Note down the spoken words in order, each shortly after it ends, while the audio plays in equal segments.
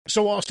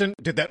So, Austin,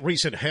 did that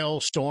recent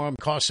hailstorm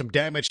cause some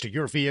damage to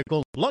your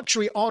vehicle?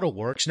 Luxury Auto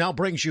Works now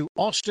brings you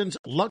Austin's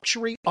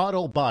luxury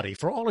auto body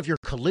for all of your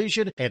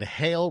collision and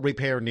hail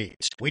repair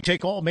needs. We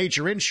take all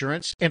major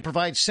insurance and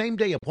provide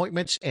same-day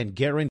appointments and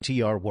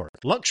guarantee our work.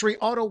 Luxury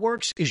Auto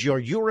Works is your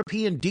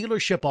European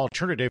dealership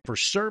alternative for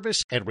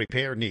service and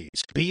repair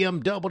needs.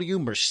 BMW,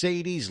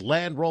 Mercedes,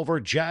 Land Rover,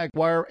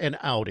 Jaguar, and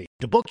Audi.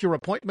 To book your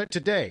appointment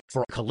today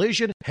for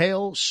collision,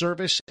 hail,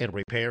 service, and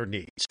repair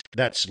needs.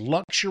 That's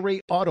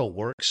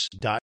luxuryautoworks.com. From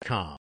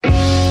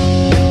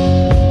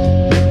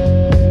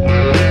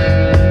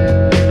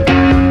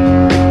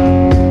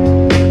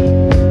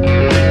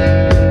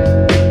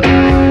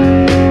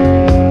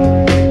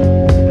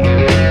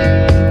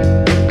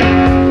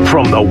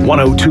the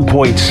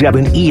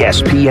 102.7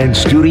 ESPN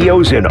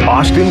studios in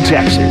Austin,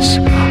 Texas,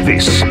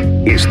 this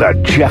is the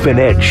Jeff and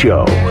Ed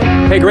Show.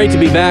 Hey, great to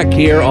be back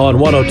here on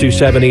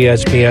 102.7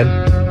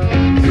 ESPN.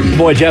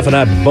 Boy, Jeff and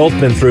I have both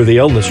been through the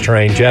illness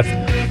train. Jeff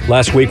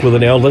last week with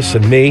an illness,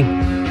 and me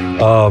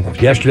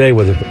yesterday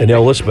with an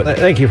illness. But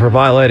thank you for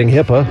violating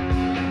HIPAA.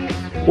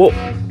 Well,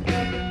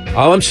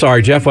 I'm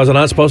sorry, Jeff. Was I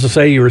not supposed to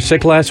say you were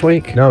sick last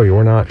week? No, you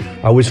were not.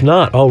 I was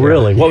not. Oh,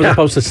 really? What was I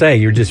supposed to say?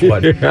 You're just,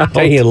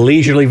 taking a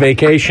leisurely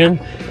vacation?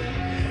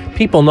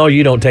 People know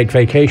you don't take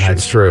vacations.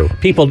 That's true.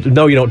 People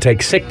know you don't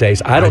take sick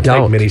days. I don't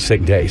take many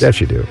sick days.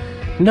 Yes, you do.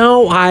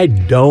 No, I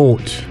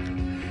don't.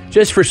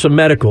 Just for some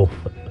medical.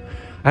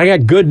 I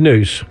got good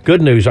news.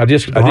 Good news. I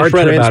just read about it.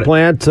 The heart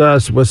transplant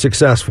was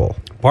successful.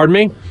 Pardon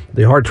me?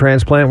 The heart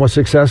transplant was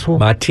successful?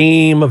 My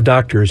team of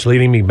doctors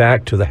leading me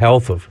back to the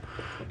health.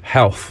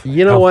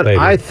 You know what? Baby.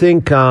 I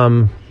think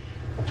I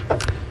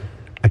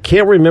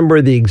can't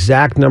remember the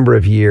exact number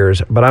of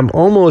years, but I'm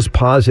almost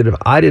positive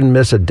I didn't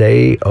miss a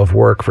day of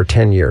work for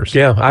 10 years.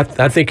 Yeah,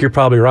 I think you're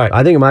probably right.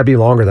 I think it might be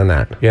longer than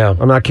that. Yeah.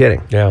 I'm not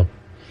kidding. Yeah.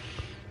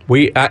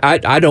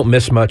 I don't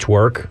miss much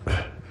work.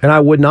 And I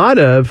would not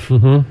have.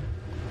 Mm-hmm.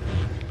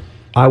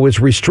 I was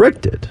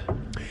restricted.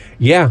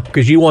 Yeah,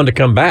 because you wanted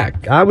to come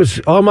back. I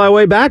was on my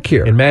way back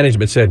here. And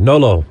management said,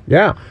 no.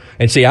 Yeah.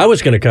 And see, I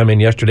was going to come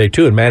in yesterday,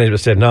 too, and management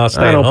said, no,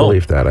 stay at home. I don't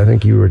believe that. I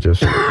think you were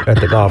just at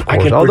the golf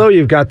course. Although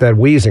you've got that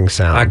wheezing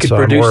sound. I could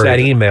produce that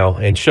email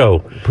and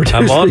show.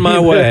 I'm on my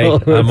way.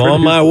 I'm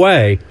on my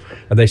way.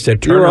 And they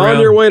said, turn around. You're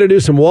on your way to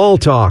do some wall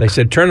talk. They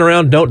said, turn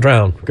around, don't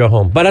drown, go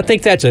home. But I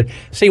think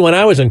see, when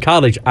I was in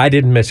college, I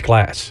didn't miss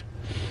class.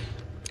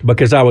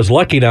 Because I was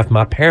lucky enough,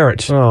 my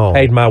parents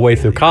paid my way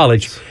through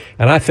college,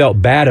 and I felt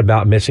bad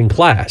about missing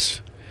class.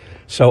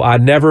 So I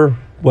never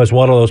was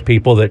one of those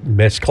people that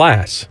missed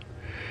class.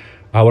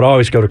 I would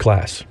always go to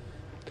class.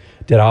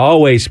 Did I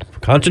always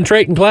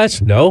concentrate in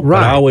class? No,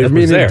 right. But I always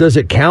was there. Does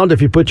it count if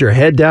you put your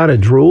head down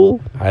and drool?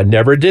 I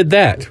never did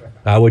that.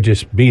 I would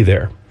just be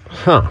there.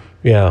 Huh.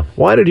 Yeah.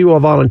 Why did you all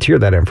volunteer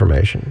that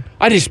information?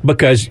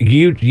 Because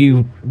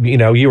you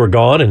were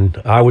gone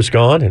and I was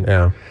gone,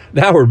 and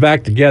now we're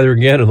back together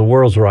again and the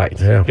world's right.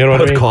 Yeah. You know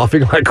what I mean?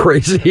 Coughing like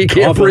crazy. He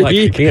can't breathe. Like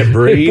you can't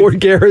breathe. Poor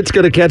Garrett's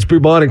going to catch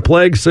bubonic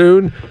plague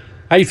soon.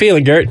 How you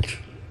feeling, Garrett?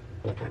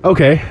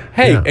 Okay.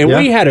 Hey,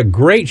 we had a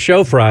great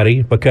show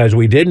Friday because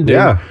we didn't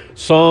do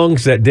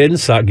songs that didn't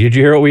suck. Did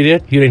you hear what we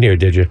did? You didn't hear it,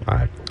 did you? All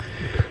right.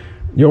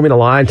 You want me to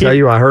lie and tell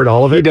you I heard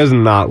all of it? He does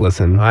not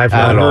listen. I've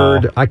not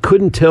heard. I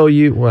couldn't tell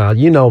you. Well,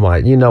 you know what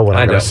I'm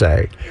going to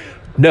say.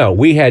 No,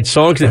 we had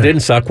songs that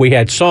didn't suck. We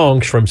had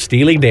songs from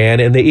Steely Dan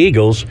and the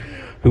Eagles,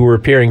 who were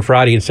appearing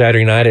Friday and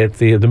Saturday night at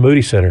the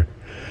Moody Center.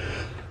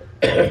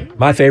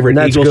 My favorite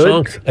Eagles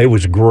songs. It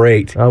was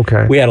great.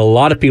 Okay. We had a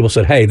lot of people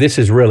said, hey, this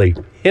is really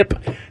hip.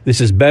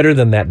 This is better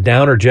than that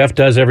downer Jeff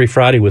does every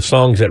Friday with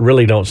songs that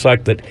really don't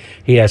suck, that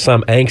he has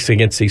some angst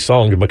against these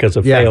songs because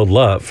of failed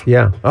love.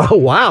 Yeah. Oh,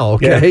 wow.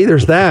 Okay,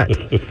 there's that.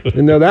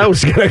 That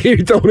was going to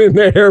be thrown in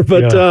there,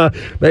 but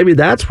maybe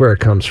that's where it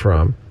comes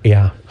from.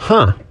 Yeah.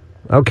 Huh.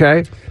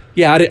 Okay.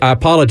 Yeah, I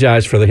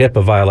apologize for the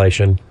HIPAA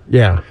violation.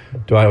 Yeah.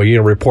 Are you going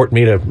to report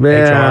me to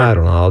HR? I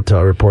don't know.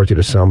 I'll report you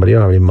to somebody. You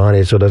don't have any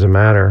money, so it doesn't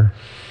matter.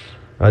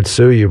 I'd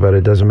sue you, but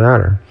it doesn't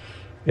matter.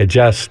 It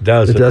just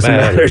doesn't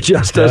matter. It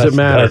just doesn't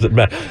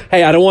matter.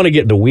 Hey, I don't want to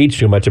get in the weeds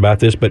too much about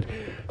this, but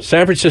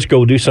San Francisco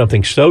will do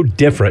something so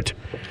different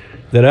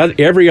than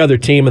every other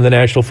team in the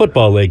National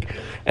Football League.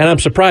 And I'm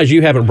surprised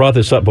you haven't brought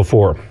this up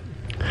before.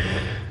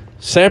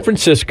 San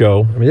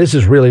Francisco. This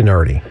is really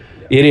nerdy.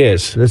 It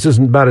is. This is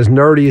about as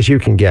nerdy as you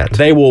can get.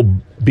 They will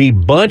be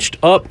bunched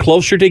up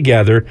closer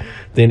together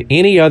than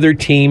any other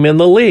team in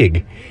the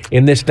league.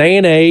 In this day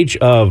and age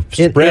of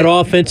spread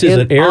offenses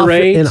and air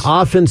raids. In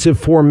offensive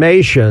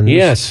formations.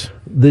 Yes.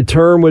 The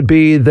term would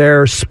be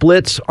their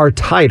splits are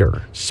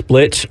tighter.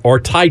 Splits are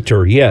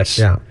tighter, yes.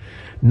 Yeah.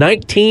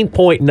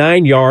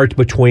 19.9 yards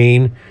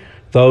between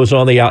those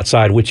on the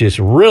outside, which is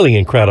really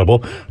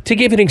incredible. To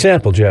give you an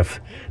example,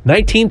 Jeff,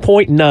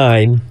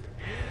 19.9.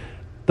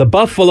 The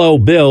Buffalo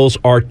Bills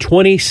are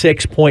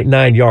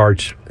 26.9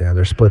 yards. Yeah,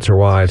 their splits are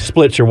wide.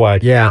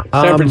 Yeah.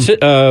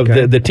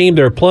 The team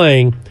they're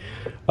playing,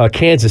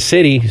 Kansas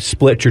City,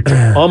 splits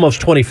are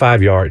almost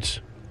 25 yards.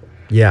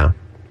 Yeah.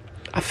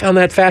 I found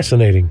that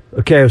fascinating.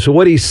 Okay, so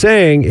what he's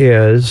saying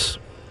is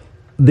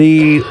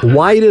the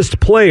widest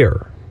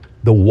player.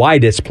 The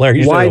widest player.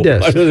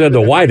 Widest.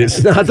 The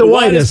widest. Not the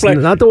widest.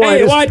 Not the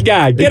widest. Hey, white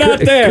guy, get out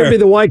there. It could be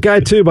the white guy,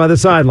 too, by the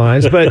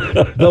sidelines.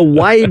 But the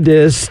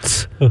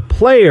widest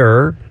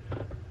player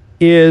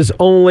is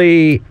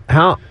only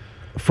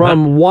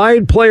from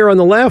wide player on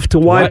the left to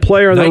wide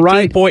player on the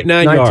right.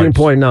 19.9 yards.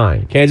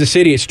 19.9. Kansas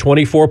City, it's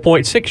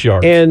 24.6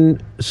 yards.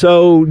 And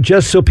so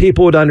just so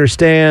people would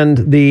understand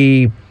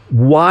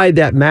why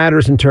that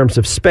matters in terms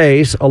of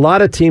space, a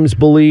lot of teams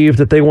believe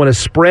that they want to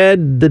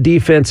spread the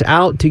defense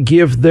out to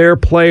give their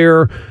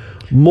player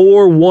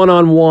more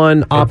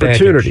one-on-one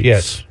opportunities.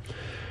 Yes.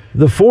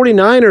 The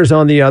 49ers,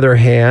 on the other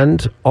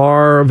hand,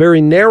 are a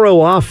very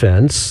narrow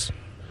offense,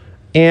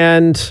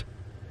 and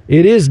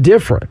it is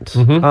different.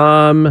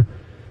 Mm-hmm.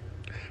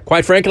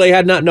 Quite frankly, I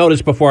had not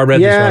noticed before I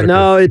read this article.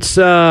 No, it's.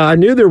 I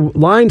knew their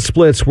line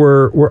splits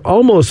were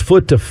almost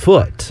foot to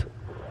foot.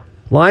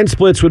 Line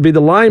splits would be the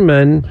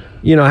linemen,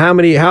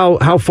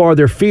 how far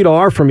their feet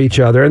are from each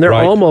other, and they're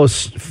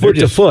almost foot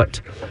to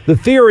foot. The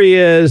theory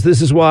is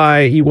this is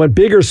why you want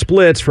bigger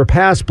splits for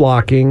pass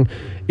blocking.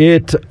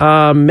 It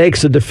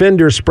makes a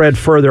defender spread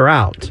further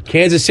out.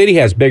 Kansas City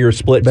has bigger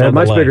splits on the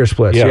much line. Bigger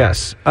splits,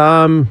 yes.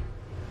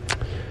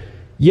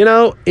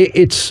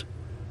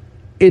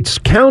 It's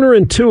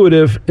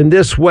counterintuitive in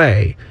this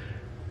way.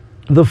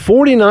 The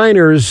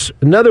 49ers,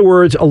 in other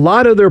words, a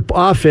lot of their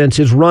offense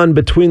is run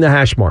between the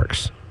hash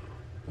marks.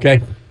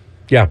 Okay.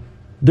 Yeah.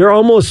 They're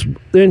almost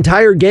the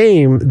entire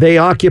game they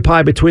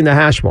occupy between the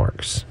hash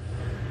marks.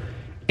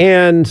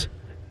 And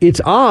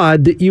it's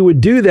odd that you would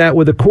do that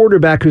with a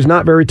quarterback who's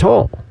not very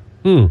tall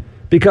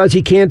because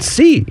he can't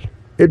see.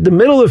 The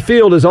middle of the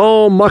field is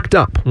all mucked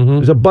up. Mm-hmm.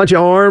 There's a bunch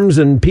of arms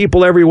and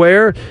people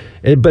everywhere,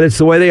 but it's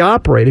the way they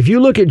operate. If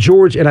you look at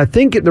George, and I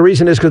think the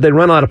reason is because they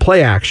run out of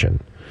play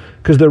action.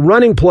 Because the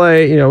running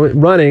play,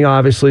 running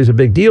obviously is a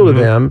big deal to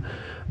them.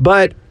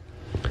 But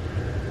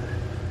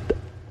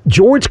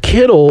George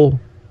Kittle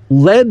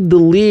led the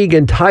league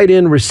in tight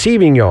end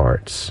receiving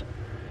yards.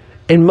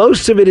 And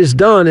most of it is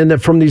done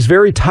from these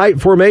very tight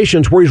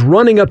formations where he's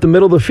running up the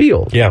middle of the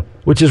field. Yeah.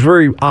 Which is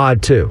very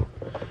odd, too.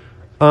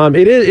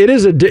 It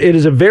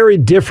is a very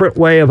different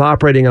way of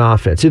operating an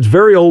offense. It's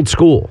very old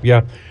school.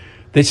 Yeah.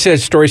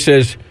 Story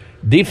says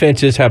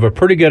defenses have a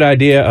pretty good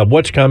idea of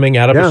what's coming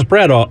out of a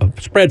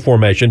spread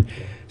formation.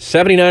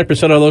 79%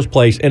 of those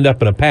plays end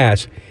up in a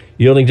pass,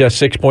 yielding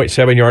just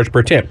 6.7 yards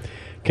per attempt.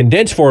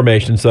 Condensed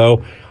formations,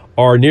 though,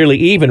 are nearly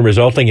even,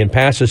 resulting in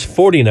passes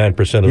 49%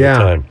 of the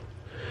time.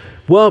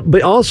 Well,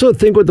 but also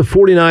think what the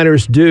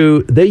 49ers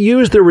do. They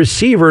use their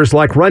receivers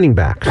like running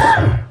backs.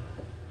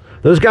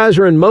 Those guys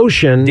are in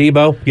motion.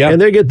 Debo, yeah.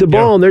 And they get the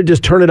ball, and they're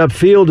just turning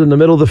upfield in the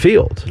middle of the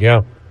field.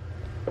 Yeah.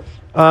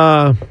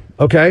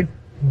 Okay.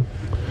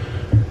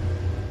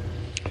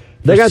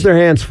 They got their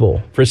hands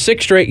full. For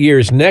 6 straight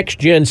years, Next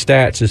Gen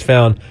Stats has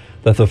found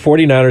that the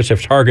 49ers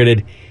have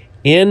targeted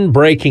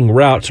in-breaking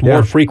routes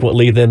more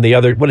frequently than the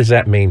other. What does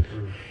that mean?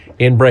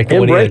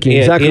 In-breaking.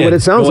 Exactly what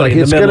it sounds like.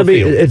 It's going to be.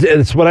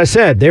 It's what I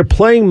said. They're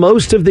playing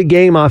most of the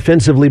game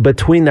offensively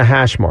between the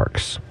hash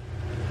marks.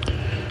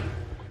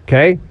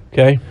 Okay?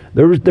 Okay.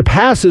 The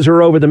passes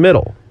are over the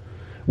middle,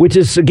 which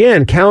is,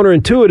 again,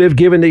 counterintuitive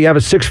given that you have a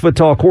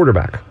 6-foot-tall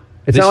quarterback.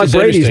 It's not like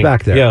Brady's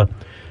back there. Yeah.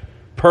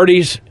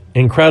 Purdy's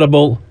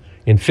incredible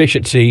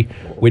efficiency,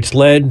 which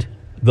led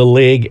the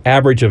league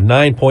average of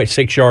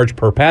 9.6 yards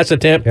per pass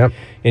attempt. Yep.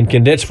 In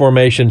condensed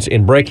formations,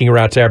 in breaking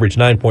routes, average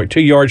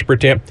 9.2 yards per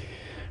attempt.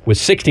 With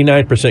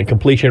 69%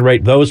 completion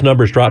rate, those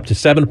numbers dropped to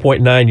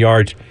 7.9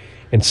 yards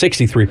and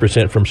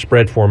 63% from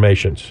spread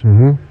formations.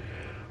 Mm-hmm.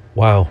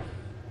 Wow.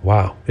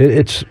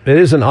 It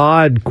is an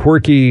odd,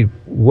 quirky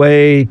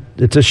way.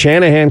 It's a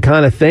Shanahan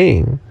kind of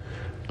thing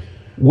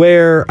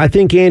where I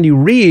think Andy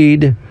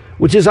Reid,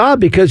 which is odd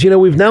because,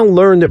 we've now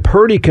learned that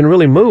Purdy can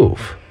really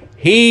move.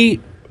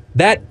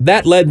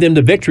 That led them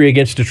to victory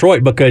against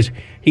Detroit because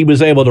he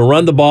was able to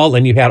run the ball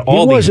and you had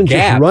all these gaps. He wasn't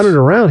just running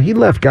around. He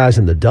left guys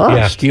in the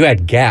dust. Yeah, you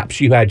had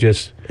gaps. You had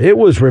just it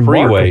was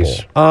remarkable.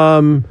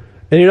 Freeways.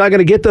 And you're not going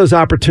to get those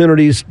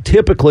opportunities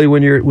typically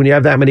when you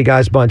have that many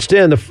guys bunched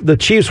in. The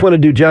Chiefs want to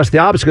do just the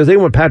opposite because they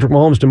want Patrick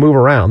Mahomes to move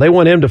around. They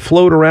want him to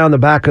float around the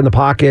back of the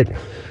pocket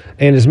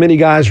and as many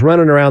guys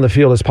running around the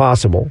field as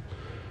possible.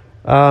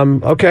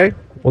 Okay.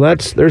 Well,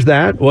 there's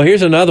that. Well,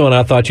 here's another one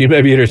I thought you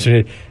may be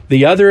interested in.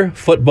 The other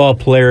football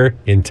player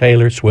in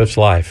Taylor Swift's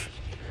life.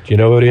 Do you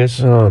know who it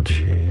is? Oh,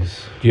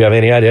 jeez. Do you have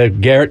any idea?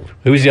 Garrett,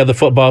 who's the other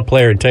football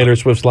player in Taylor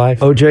Swift's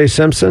life? O.J.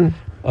 Simpson?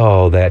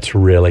 Oh, that's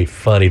really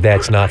funny.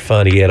 That's not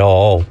funny at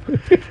all.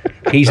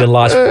 He's in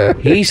Las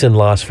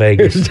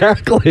Vegas.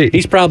 Exactly.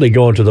 He's probably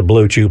going to the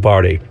Blue Chew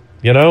party.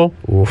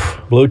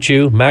 Oof. Blue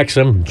Chew,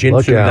 Maxim,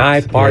 Jinsu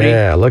Knife party.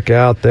 Yeah, look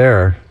out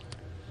there.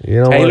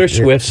 Taylor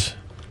Swift's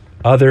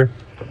other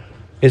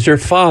is her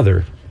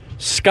father,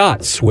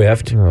 Scott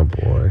Swift. Oh,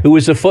 boy. Who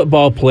was a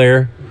football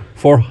player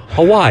for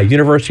Hawaii,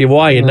 University of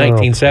Hawaii in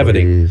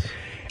 1970. Please.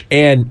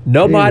 And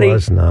nobody... He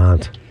was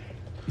not.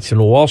 It's in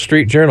the Wall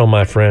Street Journal,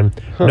 my friend.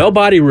 Huh.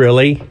 Nobody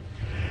really...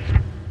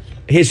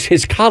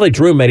 His college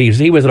roommate,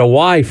 he was at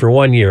Hawaii for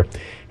 1 year.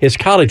 his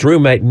college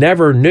roommate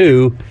never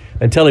knew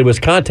until he was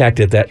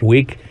contacted that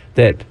week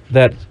that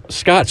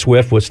Scott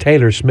Swift was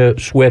Taylor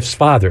Swift's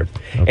father.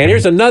 Okay. And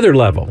here's another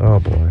level. Oh,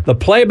 boy. The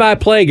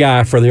play-by-play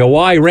guy for the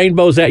Hawaii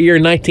Rainbows that year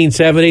in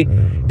 1970.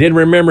 Didn't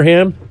remember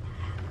him?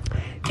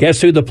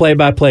 Guess who the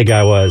play-by-play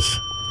guy was?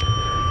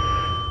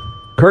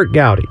 Kurt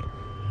Gowdy.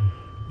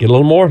 Get a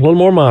little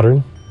more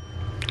modern.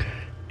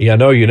 Yeah, I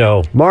know you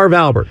know. Marv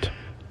Albert.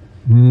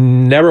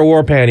 Never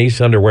wore panties,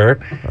 underwear.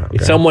 Okay.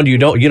 It's someone you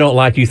don't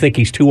like. You think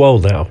he's too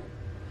old now.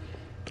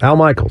 Al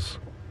Michaels.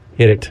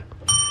 Hit it.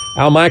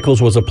 Al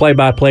Michaels was a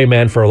play-by-play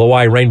man for the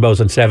Hawaii Rainbows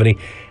in 70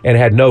 and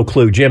had no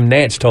clue. Jim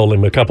Nantz told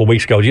him a couple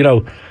weeks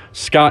ago,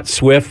 Scott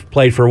Swift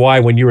played for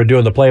Hawaii when you were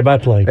doing the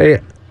play-by-play. Hey,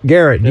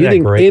 Garrett, do you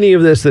think any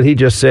of this that he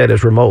just said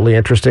is remotely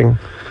interesting?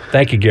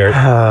 Thank you, Garrett.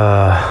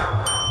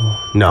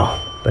 No.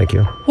 Thank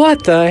you.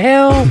 What the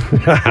hell?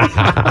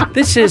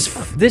 This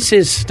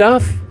is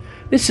stuff.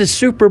 This is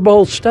Super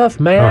Bowl stuff,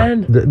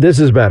 man. This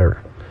is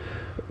better.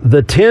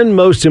 The 10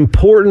 most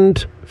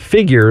important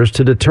figures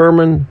to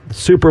determine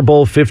Super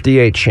Bowl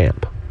 58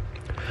 champ.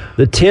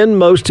 The 10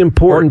 most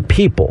important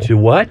people. To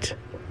what?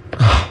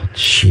 Oh,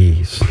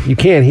 jeez. You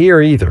can't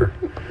hear either.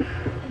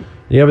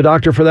 You have a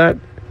doctor for that?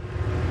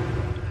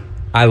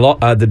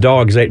 The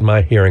dogs ate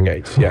my hearing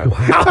aids. Yeah.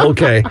 Wow.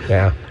 Okay.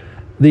 Yeah.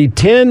 The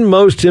 10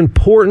 most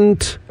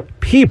important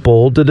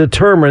people to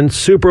determine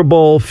Super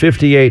Bowl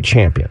 58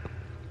 champion.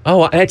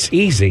 Oh, that's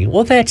easy.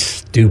 Well, that's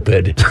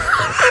stupid.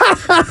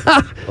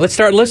 Let's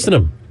start listing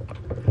them.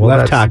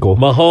 Left tackle.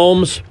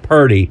 Mahomes,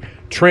 Purdy,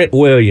 Trent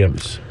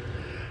Williams,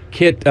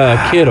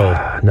 Kittle,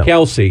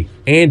 Kelsey,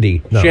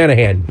 Andy,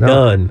 Shanahan.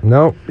 Done.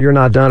 No, you're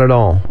not done at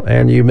all.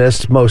 And you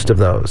missed most of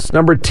those.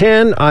 Number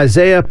 10,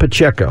 Isaiah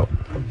Pacheco.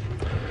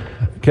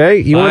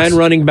 Okay. Fine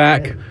running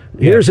back.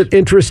 Here's an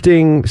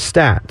interesting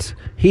stat.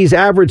 He's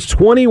averaged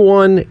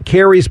 21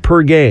 carries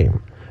per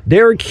game.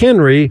 Derrick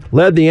Henry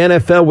led the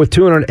NFL with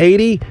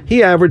 280.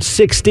 He averaged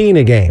 16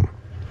 a game.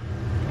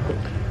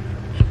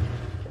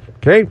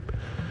 Okay.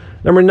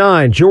 Number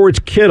 9,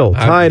 George Kittle,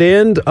 tight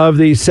end of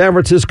the San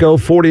Francisco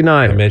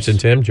 49ers. I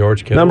mentioned him,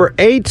 George Kittle. Number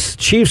 8,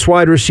 Chiefs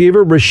wide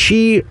receiver,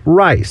 Rashee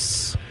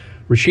Rice.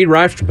 Rashee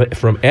Rice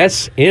from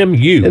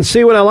SMU. And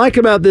see, what I like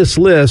about this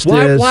list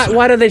is...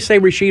 Why do they say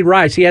Rashee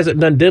Rice? He hasn't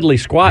done diddly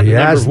squat in a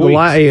number of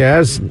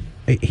weeks.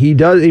 He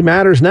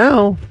matters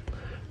now.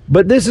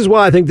 But this is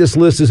why I think this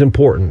list is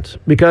important.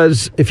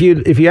 Because if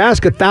you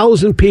ask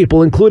 1,000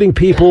 people, including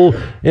people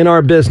in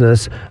our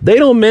business, they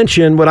don't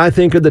mention what I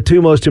think are the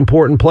 2 most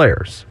important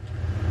players.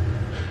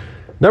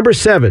 Number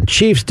 7,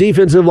 Chiefs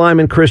defensive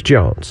lineman Chris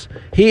Jones.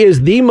 He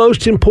is the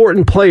most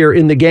important player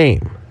in the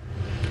game.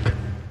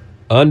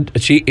 Did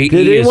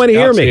anyone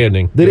hear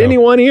me? Did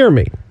anyone hear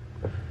me?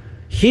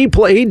 He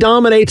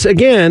dominates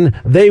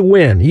again. They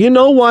win. You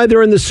know why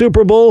they're in the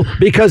Super Bowl?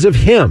 Because of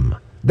him.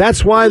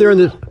 That's why they're in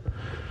the.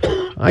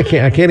 I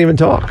can't even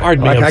talk.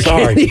 Pardon me. I'm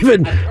sorry. We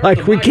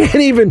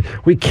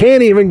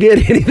can't even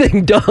get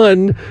anything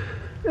done.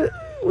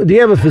 Do you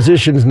have a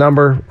physician's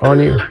number on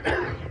you?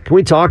 Can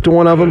we talk to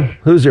one of them?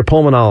 Who's your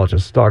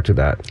pulmonologist? Talk to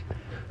that.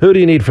 Who do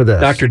you need for this?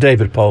 Dr.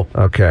 David Pohl.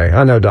 Okay,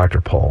 I know Dr.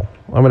 Pohl.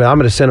 I'm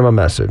gonna send him a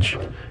message.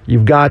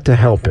 You've got to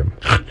help him.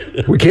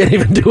 We can't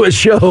even do a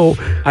show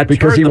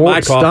because he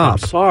won't stop. I'm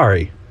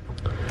sorry.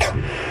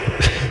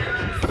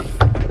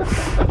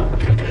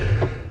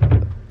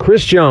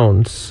 Chris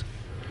Jones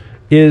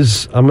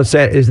is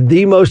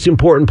the most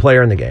important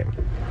player in the game.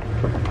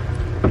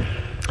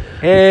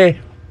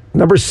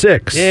 Number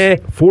 6,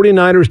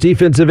 49ers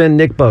defensive end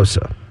Nick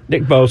Bosa.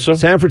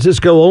 San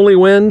Francisco only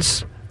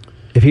wins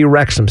if he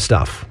wrecks some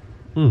stuff.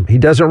 He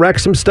doesn't wreck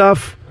some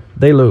stuff,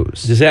 they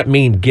lose. Does that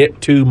mean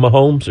get to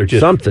Mahomes or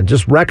just something?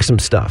 Just wreck some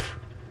stuff.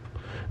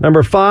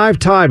 Number 5,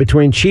 tie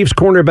between Chiefs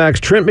cornerbacks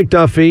Trent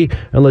McDuffie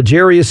and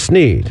L'Jarius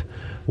Sneed.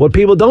 What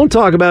people don't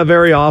talk about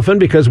very often,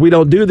 because we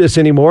don't do this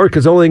anymore,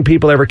 because the only thing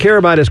people ever care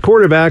about is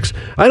quarterbacks,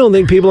 I don't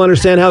think people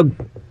understand how...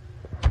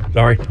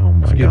 Sorry. Oh,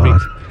 my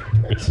God.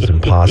 This is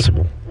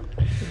impossible.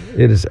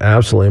 It is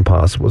absolutely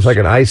impossible. It's like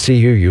an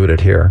ICU unit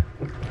here.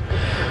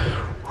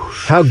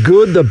 How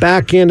good the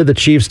back end of the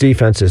Chiefs'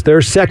 defense is.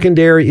 Their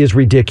secondary is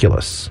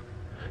ridiculous.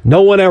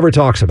 No one ever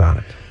talks about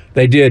it.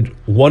 They did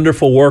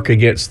wonderful work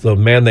against the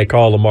man they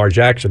call Lamar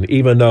Jackson,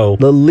 even though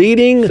the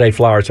leading Zay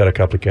Flowers had a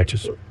couple of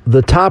catches.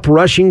 The top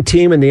rushing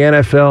team in the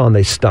NFL, and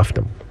they stuffed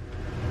them.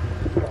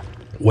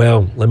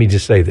 Well, let me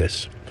just say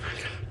this.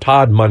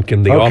 Todd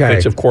Monken, the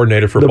offensive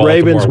coordinator for Baltimore. The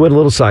Ravens went a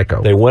little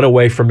psycho. They went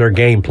away from their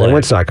game plan. They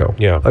went psycho.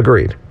 Yeah.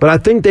 Agreed. But I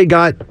think they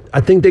got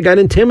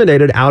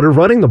intimidated out of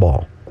running the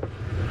ball.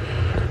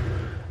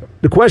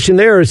 The question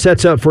there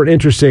sets up for an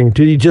interesting,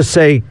 did you just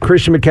say,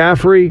 Christian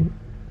McCaffrey,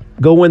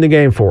 go win the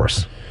game for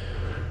us?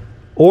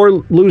 Or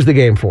lose the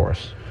game for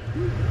us?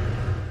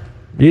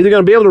 You're either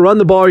going to be able to run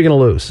the ball or you're going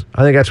to lose.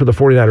 I think that's what the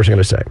 49ers are going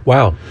to say.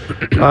 Wow.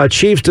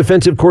 Chiefs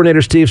defensive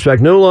coordinator Steve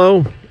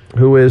Spagnuolo,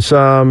 who is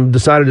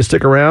decided to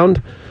stick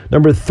around.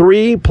 Number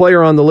 3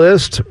 player on the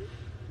list,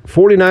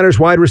 49ers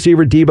wide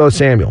receiver Deebo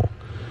Samuel.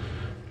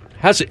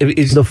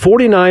 The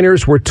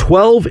 49ers were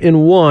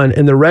 12-1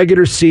 in the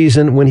regular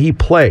season when he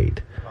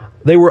played.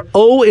 They were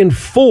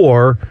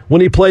 0-4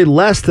 when he played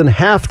less than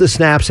half the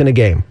snaps in a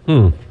game.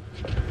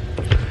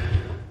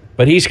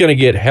 But he's going to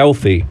get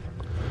healthy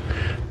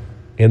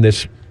in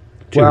this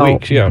 2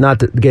 weeks. Yeah, not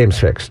that the game's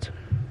fixed.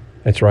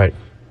 That's right.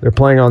 They're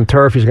playing on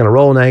turf. He's going to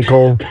roll an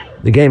ankle.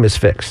 The game is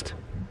fixed.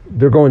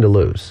 They're going to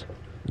lose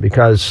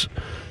because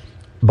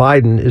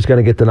Biden is going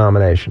to get the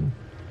nomination.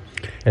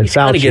 And he's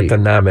going to get the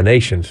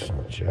nominations,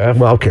 Jeff.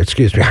 Well, okay,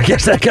 excuse me. I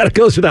guess that kind of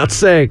goes without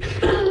saying.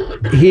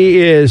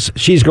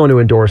 She's going to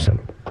endorse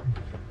him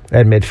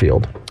at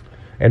midfield.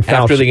 And Fauci,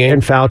 after the game?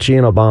 And Fauci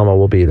and Obama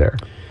will be there.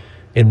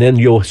 And then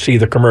you'll see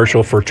the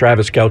commercial for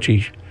Travis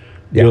Kelce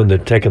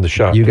taking the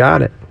shot. You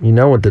got it. You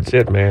know what that's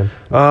it, man.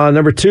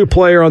 Number 2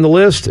 player on the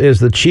list is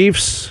the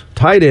Chiefs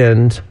tight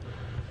end,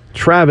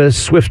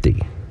 Travis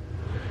Swifty.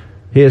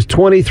 He has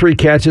 23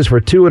 catches for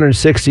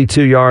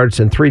 262 yards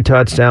and 3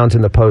 touchdowns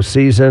in the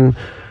postseason.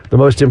 The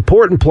most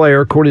important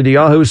player, according to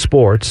Yahoo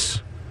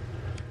Sports,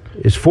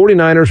 is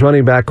 49ers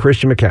running back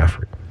Christian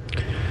McCaffrey.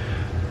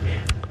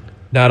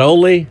 Not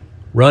only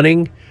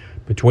running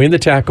between the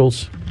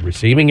tackles,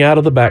 receiving out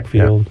of the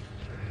backfield.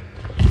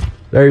 Yeah.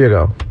 There you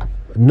go.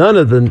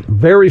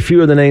 Very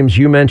few of the names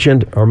you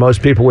mentioned, or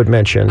most people would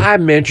mention. I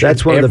mentioned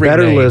that's one of the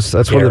better lists.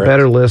 That's one of the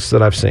better lists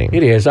that I've seen.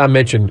 It is. I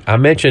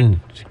mentioned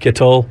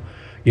Kittle.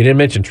 You didn't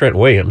mention Trent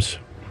Williams.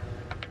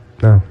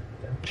 No.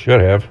 Should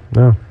have.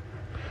 No.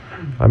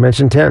 I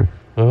mentioned 10.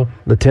 Oh.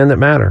 The 10 that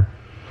matter.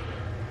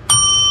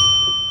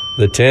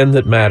 The 10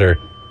 that matter.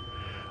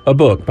 A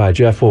book by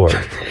Jeff Ford.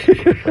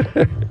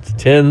 It's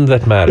 10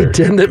 that matter. The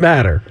 10 that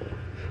matter.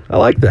 I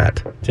like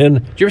that. 10.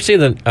 Did you ever see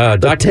the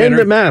documentary? The 10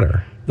 that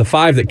matter. The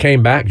 5 that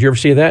came back. Did you ever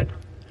see that?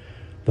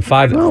 The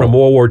 5 from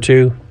World War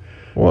II.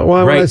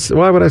 Why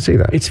would I see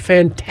that? It's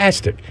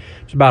fantastic.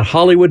 It's about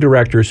Hollywood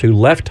directors who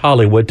left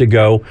Hollywood to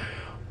go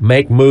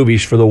make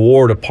movies for the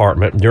War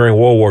Department during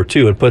World War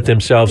II and put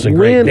themselves in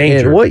great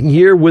danger. And what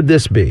year would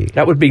this be?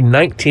 That would be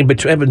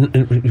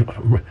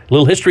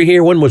little history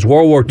here. When was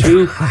World War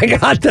II? I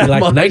got that.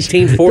 Like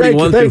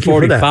 1941 through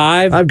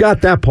 45. I've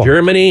got that part.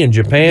 Germany and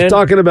Japan. He's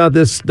talking about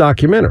this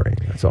documentary.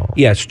 That's all.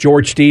 Yes,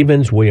 George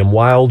Stevens, William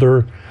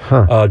Wilder,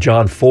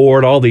 John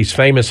Ford, all these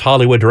famous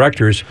Hollywood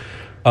directors.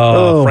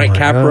 Frank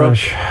Capra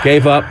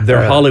gave up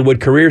their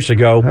Hollywood careers to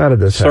go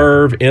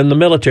serve in the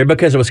military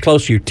because it was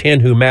close to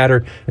 10 who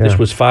matter. Yeah. This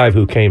was 5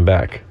 who came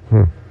back.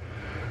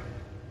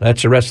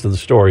 That's the rest of the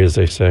story, as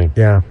they say.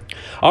 Yeah.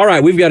 All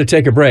right, we've got to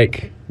take a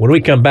break. When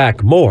we come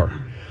back, more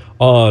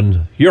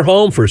on your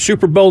home for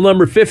Super Bowl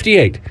number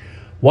 58.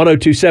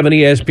 102.7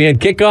 ESPN.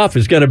 Kickoff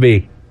is going to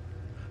be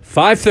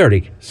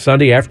 5:30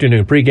 Sunday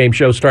afternoon. Pregame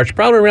show starts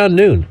probably around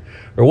noon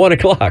or 1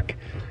 o'clock.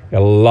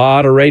 Got a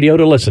lot of radio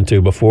to listen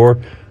to before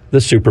the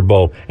Super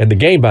Bowl. And the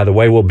game, by the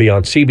way, will be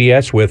on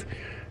CBS with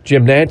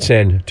Jim Nantz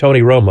and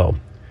Tony Romo.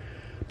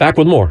 Back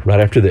with more right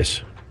after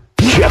this.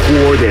 Jeff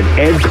Ward and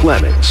Ed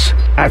Clements.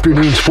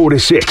 Afternoons 4 to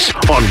 6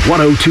 on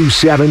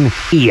 102.7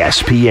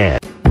 ESPN.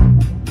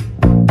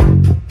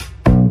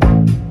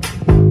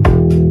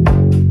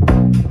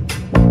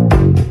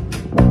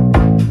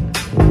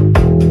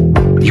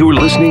 You're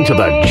listening to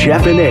the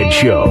Jeff and Ed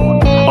Show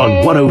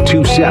on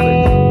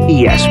 102.7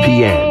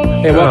 ESPN.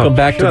 Hey, welcome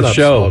back to the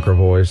show. Smoker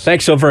Voice.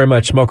 Thanks so very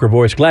much, Smoker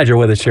Voice. Glad you're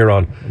with us here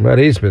on. But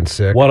he's been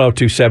sick.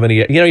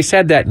 102.7. You know, he's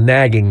had that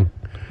nagging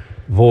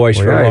voice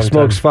for a long time. He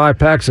smokes 5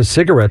 packs of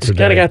cigarettes a day.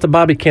 Kind of got the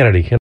Bobby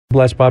Kennedy.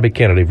 Bless Bobby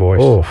Kennedy voice.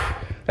 Oof.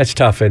 That's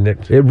tough, isn't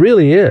it? It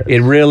really is.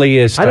 It really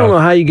is tough. I don't know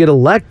how you get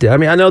elected. I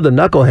mean, I know the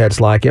knuckleheads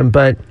like him,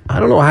 but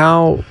I don't know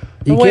how.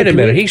 Wait a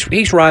minute.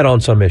 He's right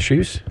on some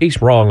issues.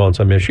 He's wrong on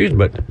some issues,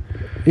 but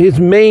his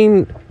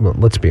main. Well,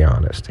 let's be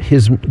honest.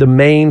 The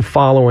main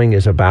following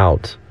is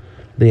about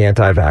the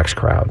anti-vax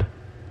crowd.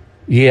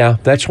 Yeah,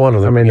 that's one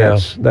of them. I mean,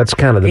 that's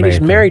kind of the main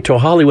thing. He's married to a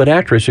Hollywood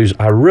actress who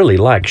I really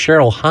like,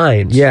 Cheryl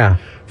Hines. Yeah.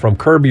 From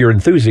Curb Your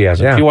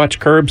Enthusiasm. Yeah. Did you watch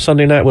Curb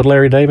Sunday night with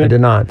Larry David? I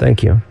did not.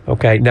 Thank you.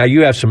 Okay. Now,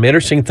 you have some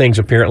interesting things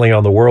apparently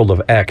on the world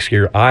of X.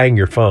 You're eyeing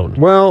your phone.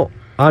 Well,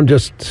 I'm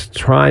just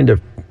trying to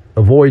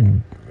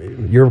avoid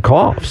your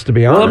coughs, to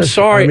be honest. Well, I'm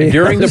sorry. I mean,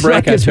 during the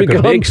break, I took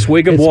a big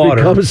swig of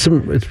water.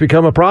 It's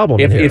become a problem.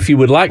 If you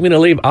would like me to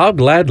leave, I'll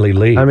gladly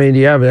leave. I mean,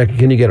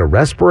 can you get a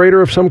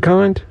respirator of some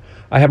kind?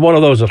 I have one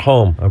of those at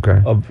home. Okay.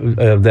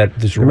 That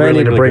is you really, may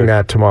need to bring good.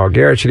 that tomorrow.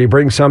 Garrett, should he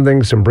bring some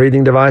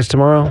breathing device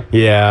tomorrow?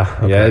 Yeah.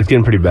 Okay. Yeah, it's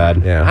getting pretty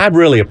bad. Yeah. I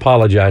really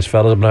apologize,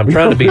 fellas, but I'm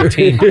trying to be a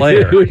team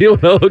player. You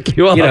hook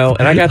you up. You know,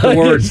 and I got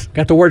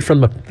the word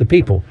from the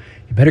people.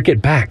 You better get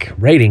back.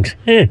 Ratings.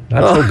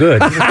 Not so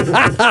good.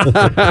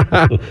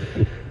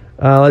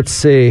 Let's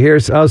see.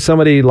 Here's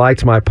somebody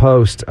liked my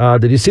post.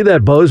 Did you see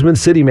that Bozeman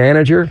city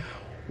manager?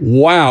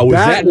 Wow, was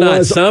that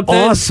not something?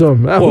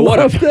 Awesome. Well, what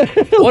a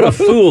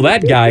fool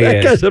that guy is.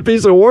 That guy's a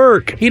piece of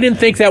work. He didn't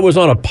think that was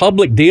on a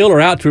public deal or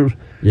out to.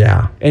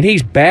 Yeah. And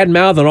he's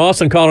bad-mouthing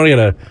Austin, calling it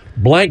a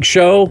blank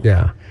show.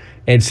 Yeah.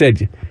 And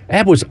said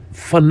that was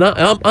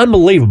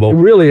unbelievable. It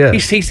really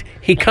is.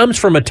 He comes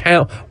from a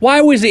town.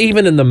 Why was he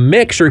even in the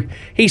mix? Or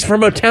he's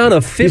from a town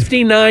of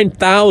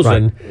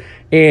 59,000. Right.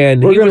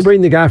 And we're going to bring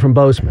the guy from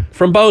Bozeman.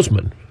 From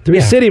Bozeman. To be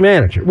city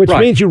manager, which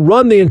means you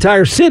run the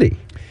entire city.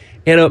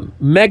 in a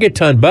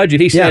megaton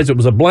budget. He says it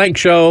was a blank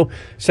show,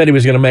 said he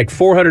was going to make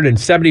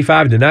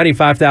 $475,000 to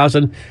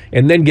 $95,000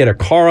 and then get a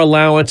car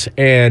allowance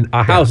and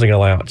a housing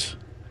allowance.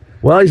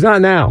 Well, he's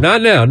not now.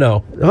 Not now,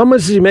 no. How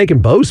much is he making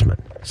Bozeman?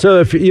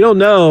 So if you don't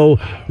know,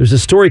 there's a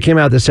story came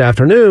out this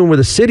afternoon where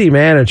the city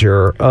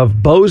manager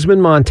of Bozeman,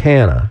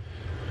 Montana,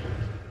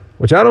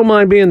 which I don't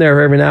mind being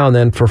there every now and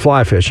then for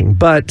fly fishing,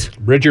 but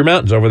Bridger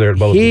Mountain's over there at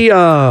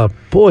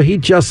Bozeman. he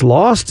just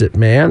lost it,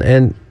 man.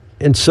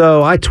 And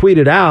so I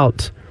tweeted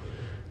out,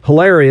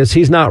 hilarious,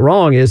 he's not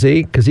wrong, is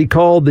he? Because he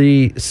called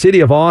the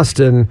city of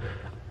Austin,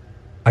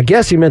 I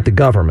guess he meant the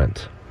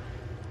government.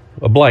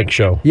 A blank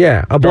show.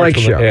 Yeah, a blank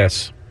show.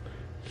 Yes.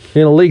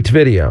 In a leaked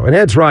video. And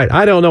Ed's right.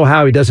 I don't know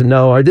how he doesn't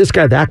know. Is this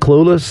guy that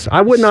clueless?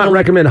 I would not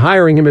recommend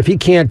hiring him if he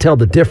can't tell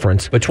the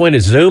difference. Between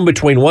a Zoom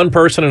between one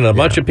person and a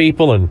bunch of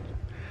people and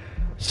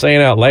saying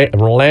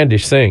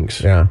outlandish things.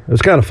 Yeah, it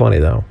was kind of funny,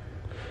 though.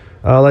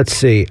 Let's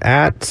see.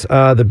 At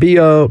the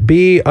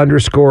B_O_C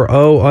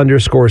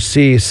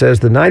says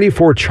the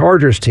 94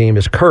 Chargers team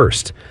is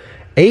cursed.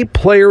 8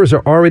 players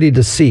are already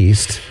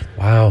deceased.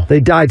 Wow. They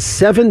died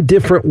 7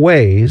 different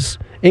ways,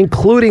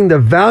 including the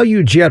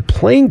Value Jet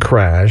plane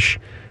crash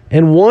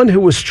and one who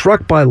was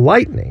struck by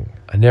lightning.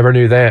 I never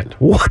knew that.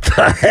 What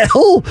the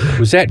hell?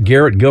 Was that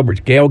Gail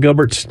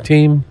Gilbert's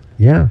team?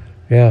 Yeah.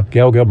 Yeah,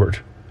 Gail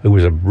Gilbert, who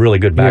was a really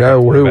good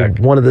backup quarterback.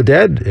 Who one of the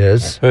dead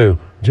is? Who?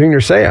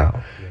 Junior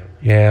Seau.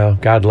 Yeah,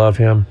 God love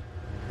him.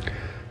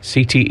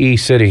 CTE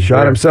City.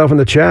 Shot himself in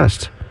the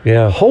chest.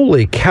 Yeah.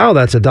 Holy cow,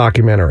 that's a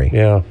documentary.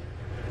 Yeah.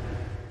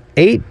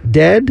 8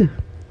 dead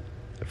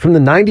from the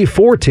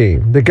 94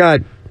 team that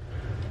got...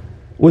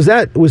 Is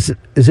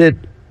it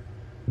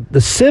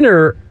the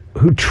center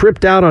who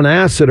tripped out on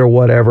acid or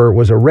whatever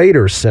was a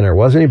Raiders center,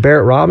 wasn't he?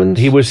 Barrett Robbins?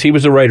 He was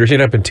a Raiders. He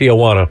ended up in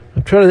Tijuana.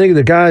 I'm trying to think of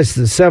the guys,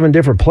 the 7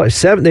 different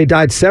places. They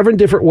died 7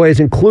 different ways,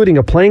 including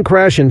a plane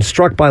crash and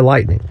struck by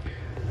lightning.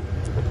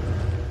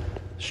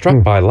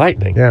 Struck by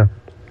lightning? Yeah.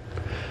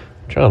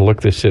 I'm trying to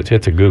look this, hit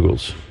the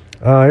Googles.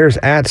 Here's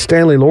at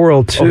Stanley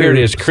Laurel, too. Oh, here it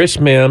is. Chris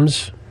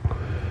Mims,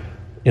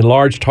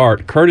 Enlarged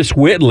Heart. Curtis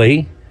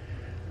Whitley,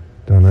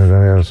 Don't know who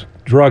that is.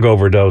 drug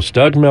overdose.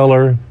 Doug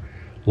Miller,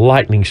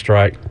 lightning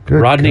strike.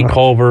 Good Rodney gosh.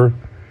 Culver,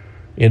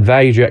 in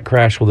Value Jet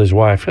crash with his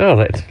wife. Oh,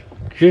 that's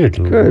good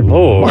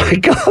Lord. My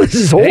God, this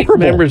is 8 horrible.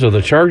 members of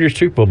the Chargers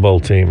Super Bowl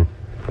team.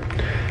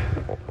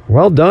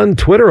 Well done,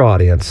 Twitter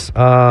audience.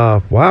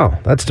 Wow,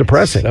 that's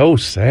depressing. So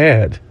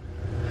sad.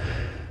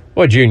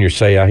 Well, Junior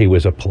Seau, he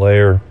was a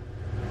player.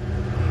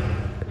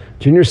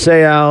 Junior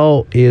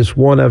Seau is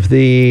one of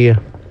the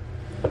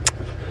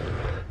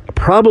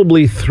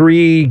probably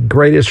 3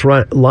 greatest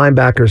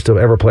linebackers to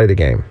ever play the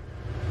game.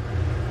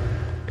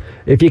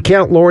 If you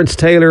count Lawrence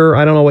Taylor,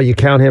 I don't know what you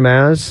count him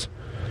as.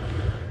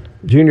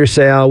 Junior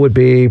Seau would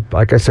be,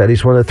 like I said,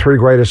 he's one of the 3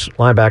 greatest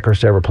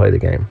linebackers to ever play the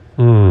game.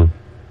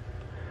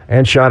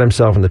 And shot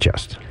himself in the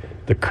chest.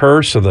 The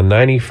curse of the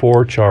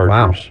 94 Chargers.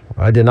 Wow.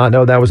 I did not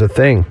know that was a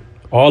thing.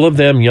 All of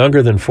them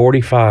younger than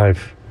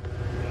 45.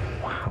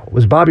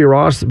 Was Bobby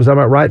Ross, was that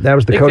right? That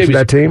was the coach of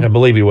that team? I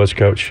believe he was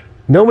coach.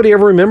 Nobody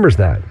ever remembers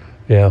that.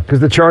 Yeah. Because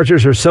the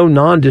Chargers are so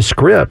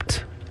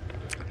nondescript.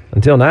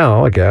 Until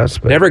now, I guess.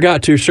 But never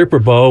got to Super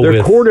Bowl.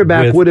 Their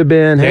quarterback would have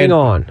been, hang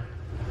on.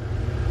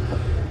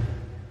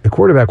 The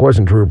quarterback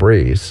wasn't Drew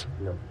Brees.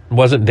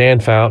 Wasn't Dan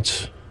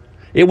Fouts.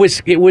 It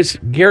was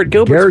Garrett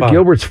Gilbert's father.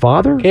 Gilbert's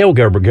father? Gail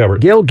Gilbert.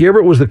 Gail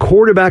Gilbert was the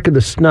quarterback of the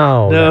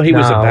Snow. No, he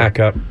was a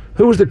backup.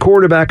 Who was the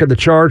quarterback of the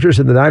Chargers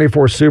in the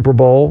 94 Super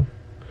Bowl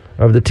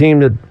of the team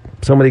that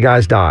so many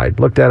guys died?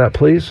 Look that up,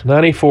 please.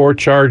 94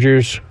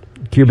 Chargers.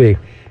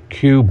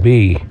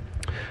 QB.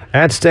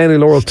 At Stanley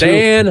Laurel,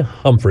 Stan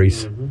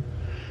Humphries.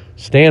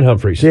 Stan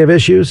Humphries. Does he have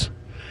issues?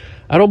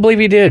 I don't believe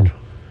he did.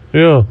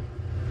 Yeah.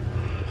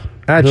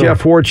 At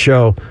Jeff Ward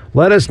Show,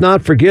 let us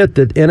not forget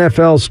that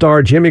NFL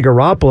star Jimmy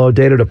Garoppolo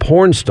dated a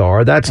porn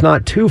star. That's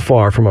not too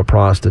far from a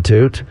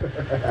prostitute.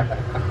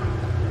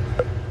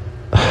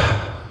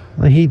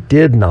 He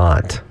did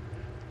not.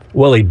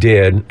 Well, he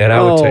did, and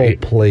I would say,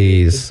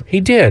 please, he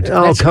did.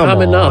 Oh, That's come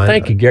common on. knowledge.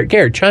 Thank you, Garrett.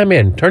 Garrett, chime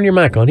in. Turn your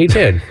mic on. He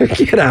did.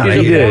 Get out of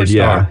He's a here. porn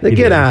star.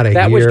 Get out of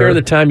here. That was during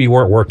the time you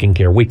weren't working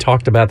here. We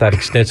talked about that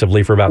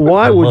extensively for about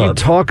Why a would you month.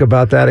 talk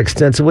about that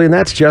extensively? And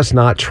that's just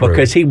not true.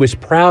 Because he was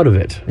proud of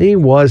it. He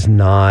was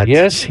not.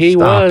 Yes, he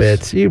Stop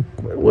was. it.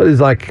 What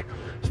is like?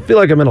 I feel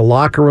like I'm in a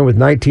locker room with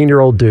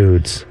 19-year-old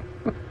dudes.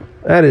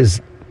 That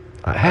is.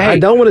 I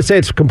don't want to say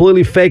it's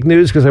completely fake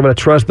news because I'm going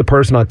to trust the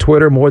person on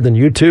Twitter more than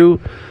you two.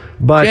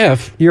 But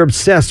Jeff, you're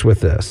obsessed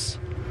with this.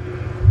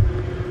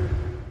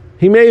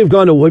 He may have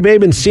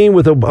been seen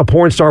with a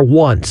porn star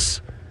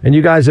once, and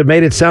you guys have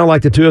made it sound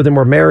like the two of them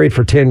were married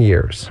for 10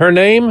 years. Her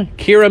name,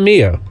 Kira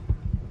Mia.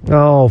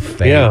 Oh,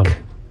 fake. Yeah.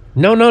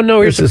 No.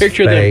 Here's This a is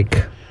picture fake.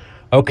 of them.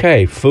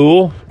 Okay,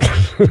 fool.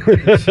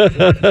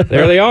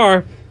 There they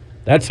are.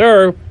 That's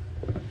her.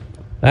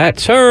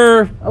 That's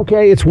her.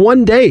 Okay, it's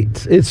one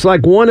date. It's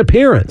like one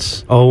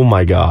appearance. Oh,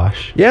 my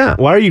gosh. Yeah.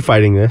 Why are you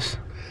fighting this?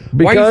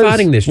 Why are you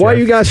fighting this, Jeff? Why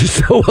you guys are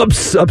so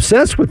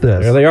obsessed with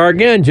this? There they are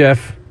again,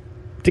 Jeff.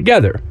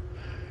 Together.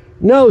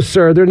 No,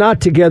 sir, they're not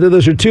together.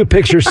 Those are two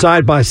pictures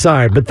side by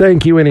side, but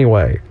thank you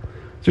anyway.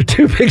 Those are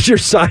two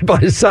pictures side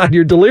by side.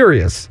 You're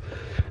delirious.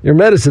 Your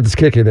medicine's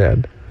kicking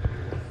in.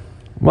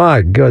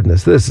 My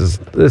goodness, this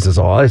is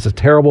all. This is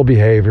terrible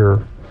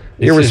behavior.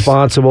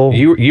 Irresponsible.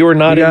 You were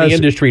not in the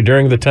industry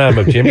during the time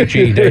of Jimmy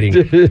G dating.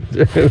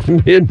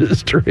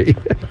 Industry.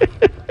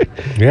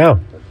 Yeah.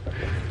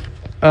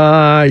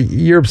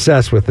 You're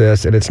obsessed with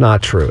this, and it's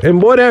not true.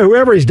 And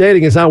whoever he's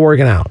dating is not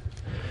working out.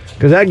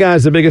 Because that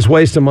guy's the biggest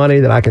waste of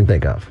money that I can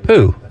think of.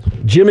 Who?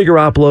 Jimmy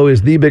Garoppolo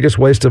is the biggest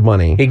waste of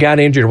money. He got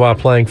injured while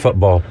playing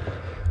football.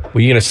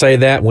 Were you going to say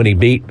that when he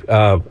beat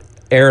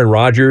Aaron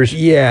Rodgers?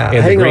 Yeah.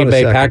 And the Green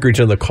Bay Packers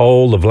in the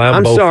cold of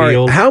Lambeau Field? I'm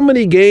sorry. How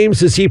many games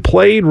has he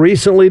played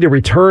recently to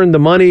return the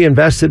money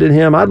invested in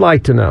him? I'd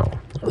like to know.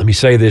 Let me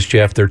say this,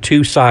 Jeff. There are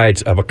two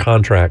sides of a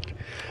contract.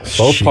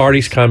 Both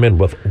parties come in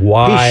with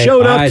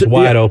eyes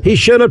wide open. He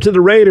showed up to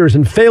the Raiders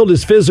and failed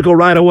his physical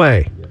right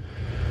away.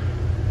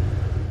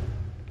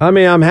 I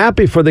mean, I'm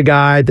happy for the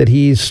guy that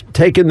he's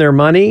taken their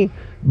money,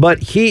 but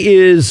he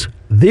is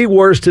the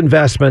worst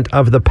investment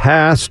of the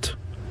past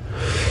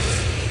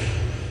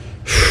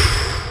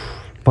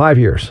 5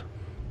 years.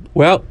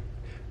 Well,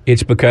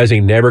 it's because he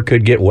never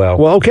could get well.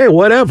 Well, okay,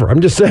 whatever.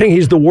 I'm just saying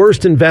he's the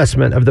worst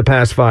investment of the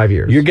past 5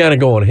 years. You're going to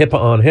go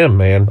on him,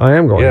 man. I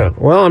am going. Yeah.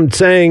 Well, I'm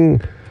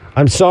saying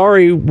I'm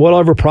sorry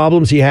whatever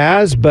problems he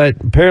has, but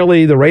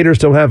apparently the Raiders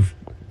don't have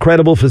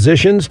credible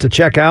physicians to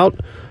check out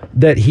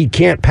that he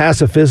can't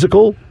pass a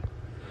physical.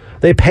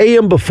 They pay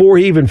him before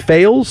he even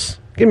fails.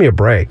 Give me a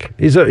break.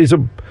 He's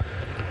the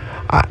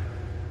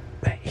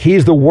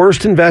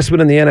worst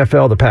investment in the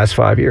NFL the past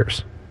 5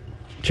 years.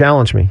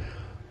 Challenge me.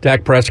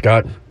 Dak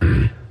Prescott.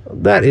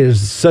 That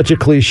is such a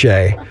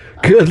cliche.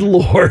 Good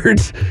Lord.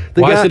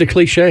 Why is it a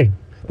cliche?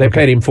 They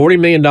paid him $40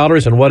 million,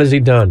 and what has he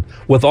done?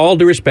 With all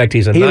due respect,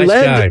 he's a nice guy. He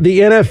led the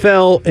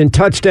NFL in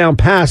touchdown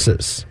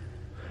passes.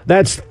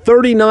 That's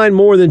 39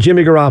 more than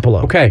Jimmy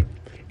Garoppolo. Okay.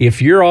 If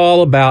you're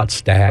all about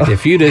stats,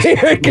 if you just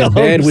go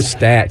bad with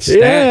stats,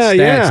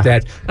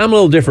 I'm a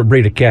little different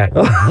breed of cat.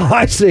 Oh,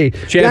 I see.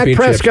 Championships,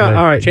 Prescott, man.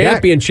 all right.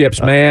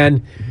 Championships,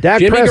 man.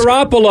 Jimmy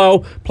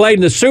Garoppolo played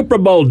in the Super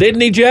Bowl,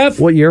 didn't he, Jeff?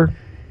 What year?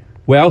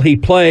 Well, he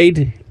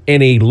played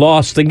and he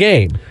lost the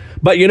game.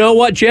 But you know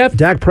what, Jeff?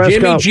 Dak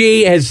Prescott. Jimmy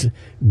G has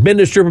been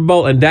to Super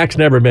Bowl, and Dak's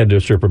never been to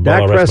a Super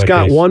Bowl. Dak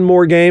Prescott won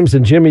more games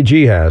than Jimmy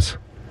G has.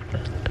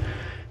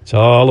 It's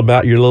all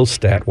about your little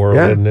stat world,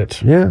 isn't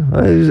it?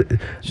 Yeah.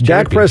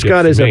 Dak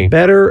Prescott is a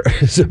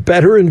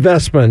better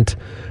investment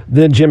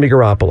than Jimmy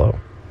Garoppolo.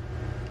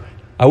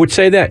 I would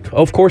say that.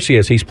 Of course he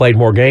is. He's played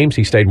more games.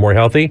 He stayed more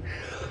healthy.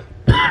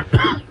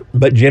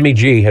 But Jimmy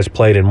G has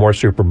played in more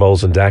Super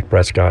Bowls than Dak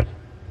Prescott.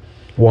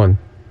 One.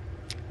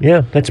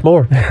 Yeah, that's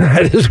more.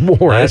 That is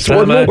more. That's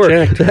one more.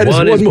 That is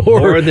one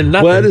more than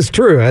nothing. Well, that is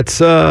true. That's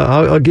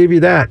I'll give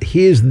you that.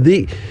 He's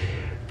the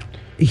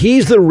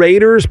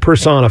Raiders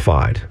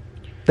personified.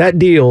 That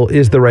deal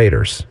is the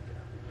Raiders.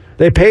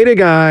 They paid a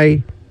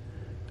guy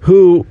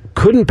who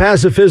couldn't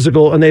pass a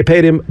physical, and they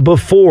paid him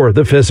before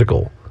the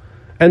physical.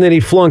 And then he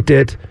flunked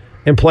it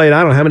and played,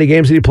 I don't know, how many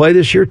games did he play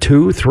this year?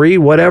 2, 3,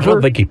 whatever? I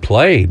don't think he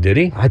played, did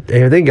he? I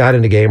think he got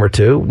in a game or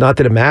two. Not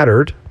that it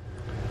mattered.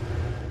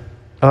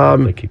 I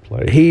don't think he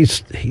played.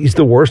 He's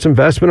the worst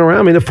investment around.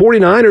 I mean, the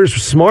 49ers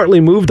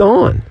smartly moved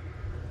on.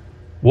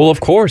 Well,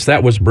 of course,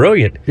 that was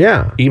brilliant.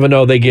 Yeah. Even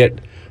though they get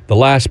the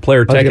last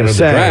player taken in the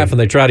draft and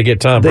they try to get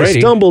Tom Brady. They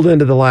stumbled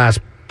into the last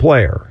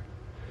player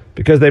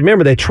because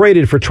they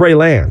traded for Trey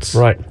Lance.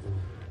 Right.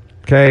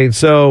 Okay,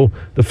 so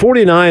the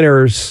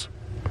 49ers,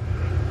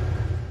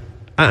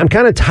 I'm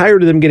kind of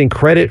tired of them getting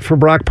credit for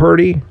Brock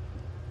Purdy.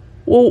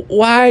 Well,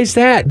 why is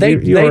that?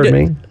 You heard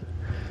me.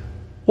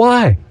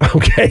 Why?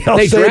 Okay,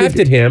 they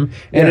drafted him,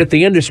 and at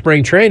the end of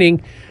spring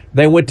training,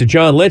 they went to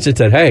John Lynch and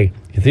said, "Hey,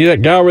 you see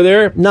that guy over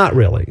there?" Not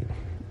really.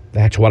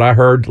 That's what I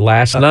heard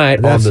last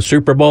night on the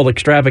Super Bowl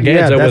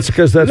extravaganza.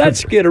 Yeah,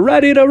 let's get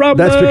ready to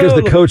rumble. That's because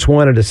the coach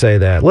wanted to say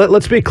that.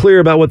 Let's be clear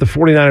about what the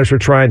 49ers were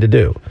trying to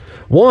do.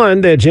 One,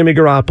 they had Jimmy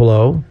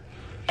Garoppolo,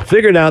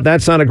 figured out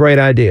that's not a great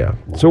idea.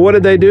 So what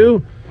did they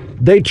do?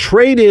 They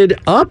traded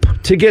up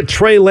to get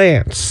Trey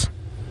Lance.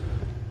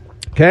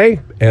 Okay?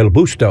 El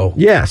Busto.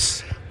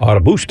 Yes.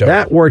 Busto.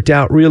 That worked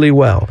out really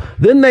well.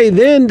 Then they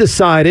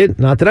decided,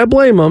 not that I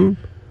blame them,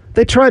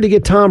 they tried to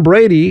get Tom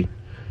Brady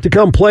to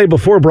come play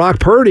before Brock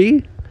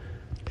Purdy.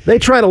 They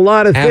tried a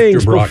lot of things.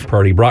 After Brock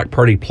Purdy. Brock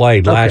Purdy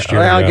played last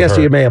year. I guess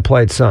he may have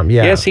played some,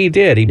 yeah. Yes, he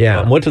did. He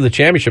went to the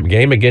championship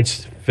game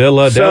against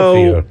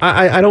Philadelphia. So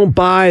I don't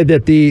buy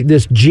that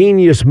this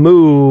genius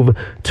move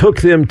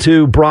took them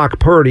to Brock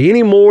Purdy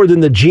any more than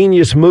the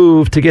genius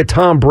move to get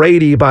Tom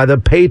Brady by the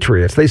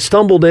Patriots. They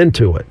stumbled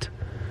into it.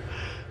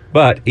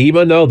 But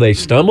even though they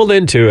stumbled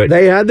into it,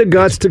 they had the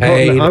guts to go.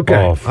 Okay,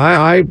 off.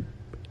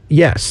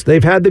 Yes,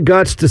 they've had the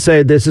guts to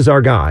say this is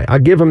our guy. I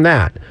give them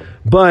that,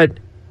 but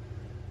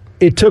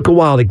it took a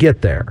while to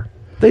get there.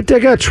 They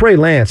got Trey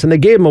Lance and they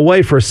gave him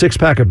away for a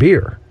 6-pack of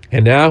beer.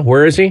 And now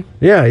where is he?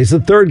 Yeah, he's the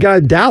third guy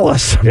in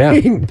Dallas. Yeah,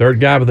 third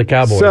guy with the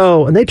Cowboys.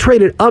 So and they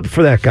traded up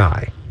for that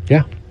guy.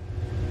 Yeah.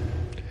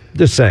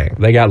 Just saying.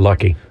 They got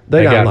lucky.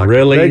 They got lucky.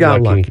 Really They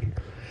got lucky.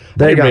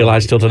 I didn't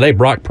realize till today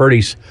Brock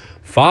Purdy's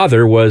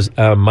father was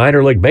a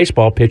minor league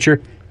baseball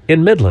pitcher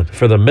in Midland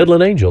for the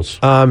Midland Angels.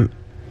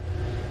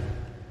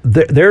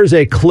 There's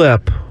a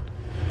clip.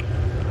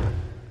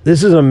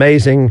 This is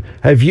amazing.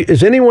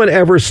 Has anyone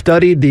ever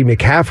studied the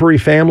McCaffrey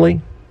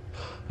family?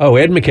 Oh,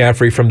 Ed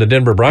McCaffrey from the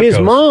Denver Broncos. His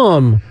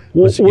mom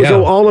was an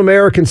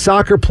All-American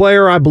soccer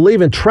player, I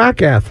believe, and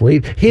track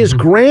athlete. His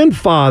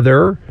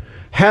grandfather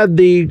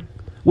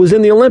was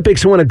in the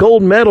Olympics and won a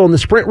gold medal in the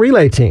sprint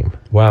relay team.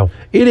 Wow.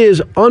 It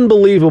is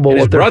unbelievable. And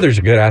his brother's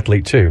a good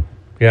athlete, too.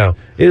 Yeah.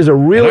 It is a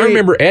really... And I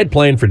remember Ed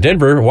playing for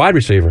Denver, wide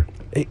receiver.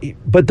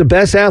 But the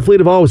best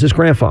athlete of all was his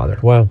grandfather.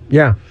 Wow.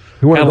 Yeah.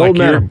 Who won a gold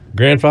medal. Your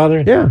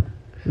grandfather? Yeah,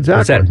 exactly.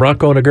 Was that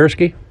Bronco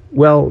Nagurski?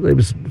 Well, it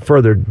was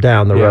further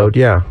down the road,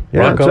 yeah.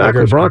 Yeah, Bronco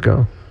exactly, Nagurski.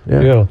 Bronco.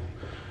 Yeah.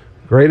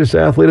 Greatest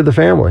athlete of the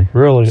family.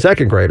 Really?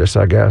 Second greatest,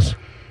 I guess.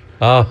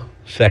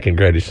 Second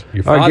greatest.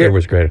 Your father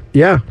was great.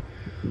 Yeah.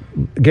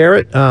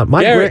 Garrett,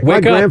 my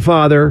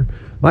grandfather,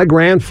 I'm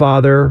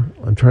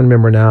trying to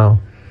remember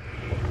now,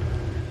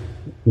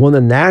 won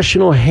the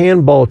National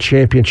Handball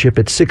Championship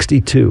at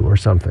 62 or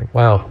something.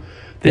 Wow.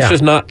 This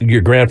is not your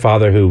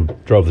grandfather who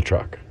drove the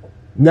truck.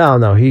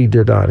 No, he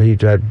did not.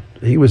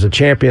 He was a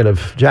champion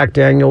of Jack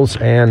Daniels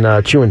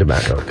and chewing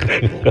tobacco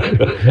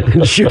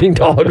and shooting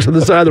dogs on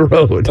the side of the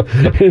road.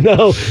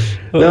 No,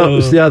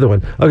 it's the other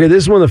one. Okay,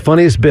 this is one of the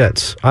funniest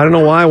bits. I don't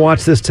know why I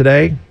watched this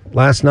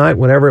last night,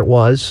 whenever it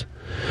was.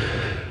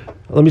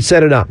 Let me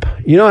set it up.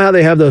 You know how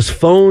they have those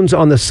phones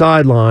on the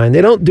sideline?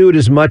 They don't do it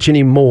as much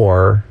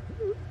anymore.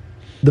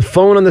 The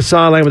phone on the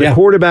sideline where the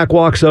quarterback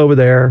walks over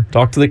there.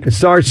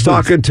 Starts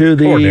talking to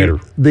the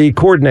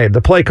coordinator,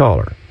 the play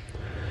caller.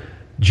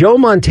 Joe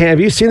Montana. Have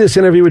you seen this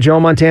interview with Joe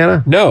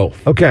Montana? No.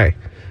 Okay.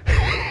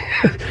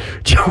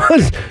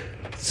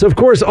 So, of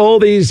course, all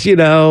these,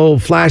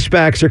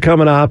 flashbacks are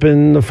coming up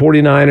in the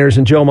 49ers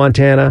and Joe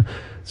Montana.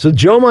 So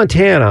Joe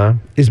Montana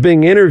is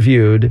being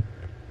interviewed,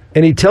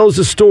 and he tells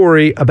a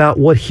story about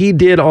what he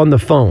did on the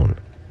phone.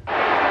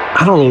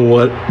 I don't know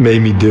what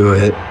made me do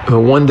it, but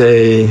one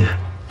day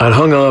I'd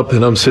hung up,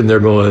 and I'm sitting there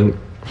going,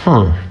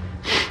 I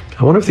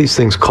wonder if these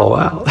things call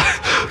out.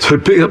 So I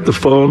pick up the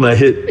phone, and I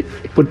hit...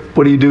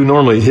 What do you do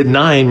normally? Hit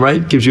 9,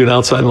 right? Gives you an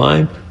outside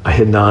line. I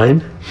hit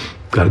 9,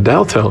 got a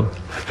dial tone.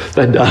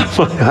 I dialed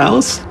my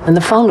house. And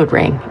the phone would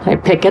ring.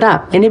 I'd pick it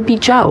up, and it'd be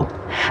Joe.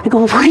 I go,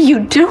 what are you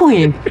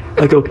doing?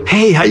 I go,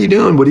 hey, how you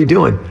doing? What are you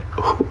doing?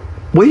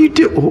 What do you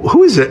do?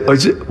 Who is it?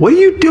 What are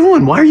you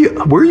doing? Where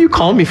are you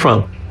calling me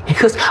from? He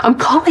goes, I'm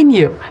calling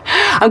you.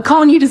 I'm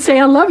calling you to say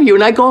I love you.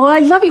 And I go, I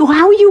love you.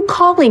 How are you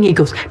calling? He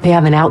goes, they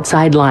have an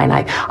outside line.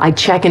 I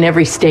check in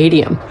every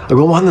stadium. I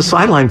go, on the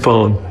sideline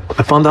phone.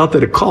 I found out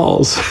that it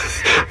calls.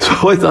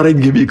 So I thought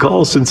I'd give you a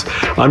call since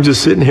I'm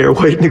just sitting here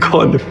waiting to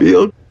go on the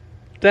field.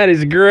 That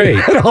is great.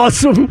 Isn't that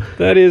awesome?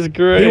 That is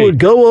great. He would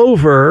go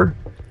over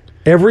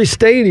every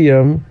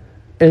stadium,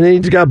 and then he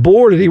just got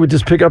bored, and he would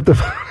just pick up the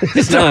phone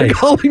and start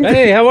calling.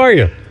 Hey, how are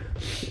you?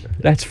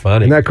 That's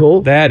funny. Isn't that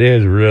cool? That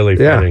is really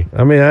funny.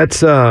 I mean, that's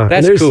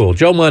cool.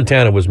 Joe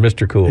Montana was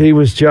Mr. Cool. He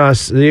was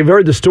you've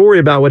heard the story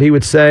about what he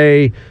would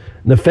say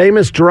in the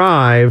famous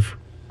drive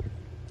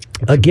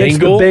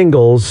against the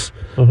Bengals.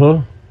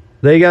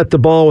 They got the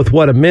ball with,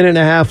 a minute and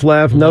a half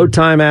left, no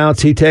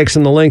timeouts. He takes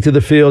them the length of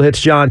the field, hits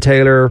John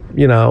Taylor,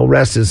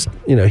 rest is,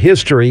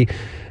 history.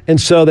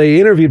 And so they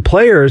interviewed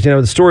players.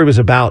 The story was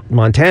about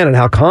Montana and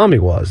how calm he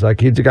was. Like,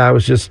 the guy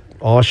was just,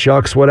 all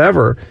shucks,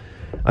 whatever.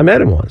 I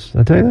met him once.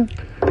 Did I tell you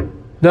that?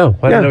 No,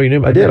 I didn't know you knew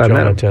about I did. Joe I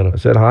met Montana. him. I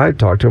said hi,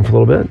 talked to him for a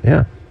little bit.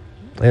 Yeah.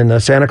 In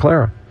Santa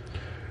Clara.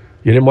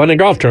 You didn't win a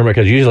golf tournament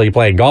because usually you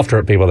play in golf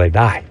tournament people, they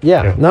die.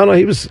 Yeah. No,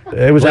 it was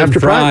after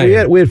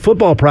practice. We had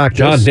football practice.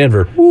 John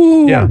Denver.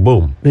 Woo. Yeah.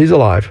 Boom. He's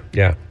alive.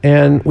 Yeah.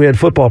 And we had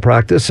football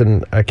practice,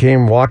 and I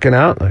came walking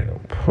out, and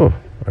I go,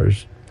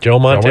 there's Joe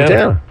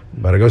Montana.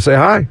 Better go say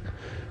hi.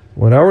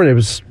 Went over,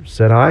 and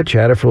said hi,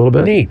 chatted for a little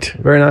bit. Neat.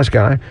 Very nice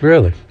guy.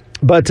 Really?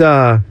 But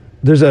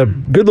there's a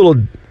good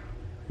little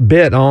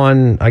bit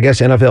on, I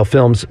guess, NFL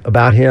Films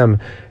about him.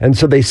 And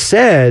so they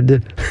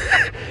said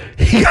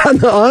he got in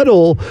the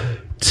huddle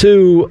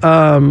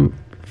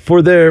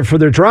for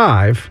their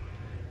drive,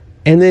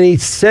 and then he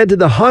said to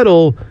the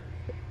huddle,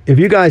 "Have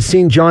you guys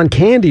seen John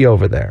Candy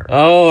over there?"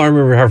 Oh, I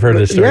remember. I've heard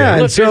this story. Yeah,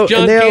 look, there's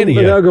John Candy.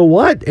 And I go,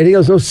 "What?" And he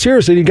goes, "No,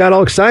 seriously." And he got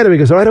all excited. He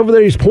goes, "Right over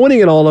there." He's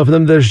pointing at all of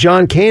them. There's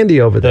John Candy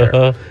over there.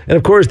 And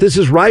of course, this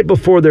is right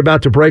before they're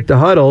about to break the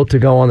huddle to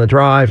go on the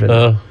drive. And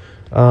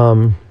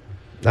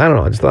I don't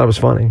know. I just thought it was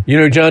funny. You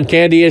know who John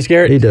Candy is,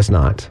 Garrett? He does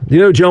not. You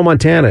know who Joe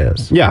Montana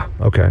is? Yeah.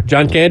 Okay.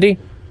 John Candy?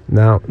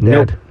 No. Dead.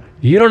 Nope.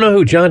 You don't know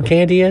who John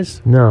Candy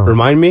is? No.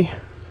 Remind me?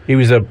 He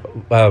was a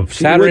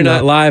Saturday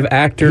Night Live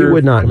actor, He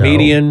would not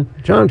comedian. know.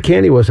 John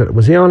Candy was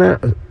he on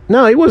that?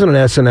 No, he wasn't on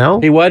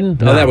SNL. He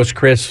wasn't? No. Oh, that was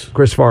Chris.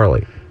 Chris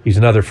Farley. He's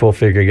another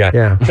full-figure guy.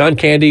 Yeah. John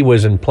Candy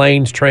was in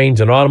Planes,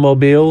 Trains, and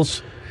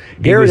Automobiles.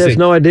 Garrett has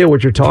no idea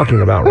what you're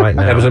talking about right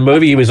now. That was a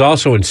movie. He was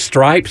also in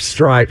Stripes.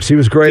 Stripes. He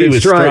was great in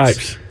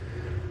Stripes.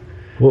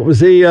 What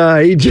was he?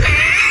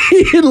 He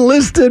He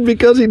enlisted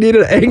because he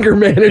needed anger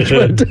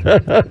management.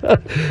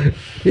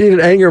 He needed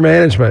anger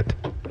management.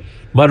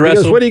 Mud He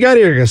wrestle. goes, what do you got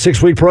here? A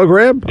 6-week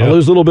program? Yeah. I'll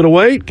lose a little bit of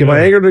weight, get my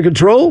anger under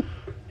control.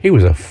 He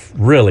was a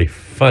really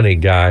funny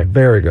guy.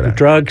 Very good at it.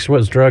 Drugs?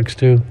 Was drugs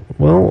too?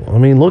 Well, I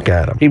mean, look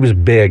at him. He was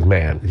big,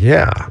 man.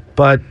 Yeah,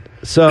 but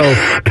so...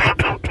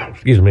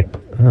 Excuse me.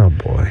 Oh,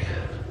 boy.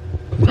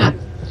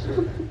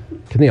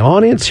 Can the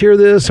audience hear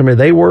this? I mean, are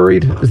they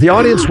worried? Is the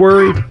audience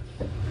worried?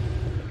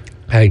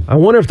 Hey, I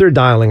wonder if they're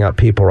dialing up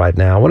people right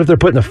now. I wonder if they're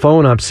putting the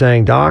phone up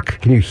saying, Doc,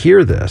 can you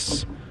hear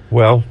this?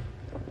 well,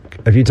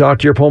 Have you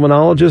talked to your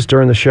pulmonologist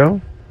during the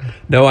show?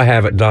 no, I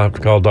haven't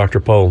called Dr.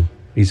 Pohl.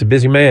 He's a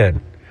busy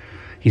man.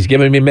 He's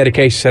given me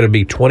medication, said it'd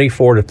be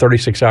 24 to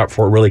 36 hours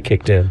before it really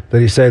kicked in.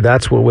 Did he say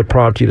that's what would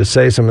prompt you to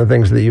say some of the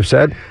things that you've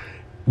said?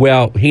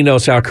 Well, he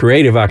knows how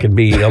creative I can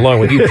be, along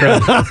with you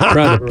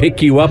trying to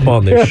pick you up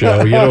on this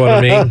show. You know what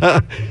I mean?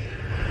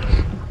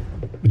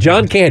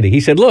 John Candy. He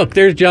said, look,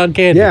 there's John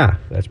Candy. Yeah.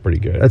 That's pretty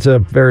good. That's a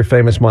very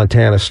famous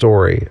Montana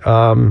story.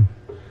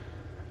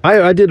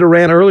 I did a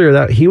rant earlier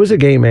that he was a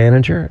game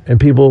manager, and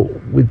people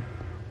would...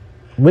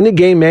 When did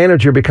game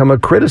manager become a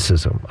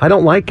criticism? I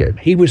don't like it.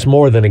 He was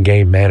more than a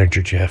game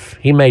manager, Jeff.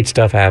 He made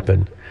stuff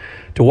happen.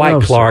 Dwight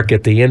No, Clark sir.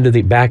 at the end of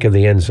the back of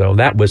the end zone.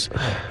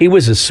 He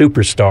was a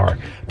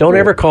superstar. Don't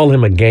ever call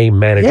him a game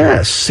manager.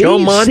 Yes, see, Joe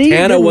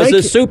Montana you're was a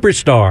making-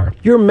 superstar.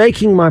 You're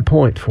making my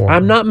point for me.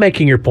 I'm not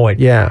making your point.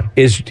 Yeah.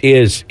 Is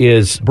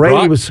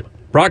Brady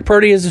Brock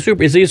Purdy is a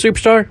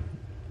superstar?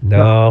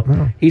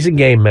 No. He's a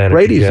game manager.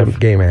 Brady's Jeff. a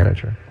game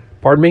manager.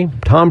 Pardon me?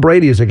 Tom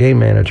Brady is a game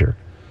manager.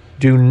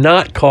 Do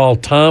not call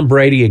Tom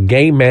Brady a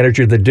game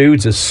manager. The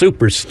dude's a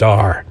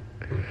superstar.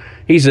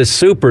 He's a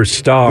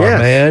superstar, Yes,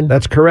 man.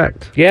 that's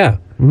correct. Yeah.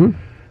 Mm-hmm.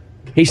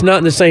 He's not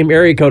in the same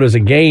area code as a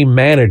game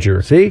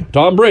manager. See?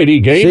 Tom Brady,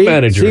 game See?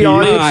 manager. See,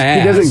 audience? My He ass.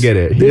 He doesn't get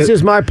it. This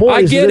is my point.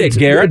 I get it,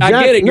 Garrett. I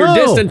get it. You're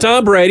dissing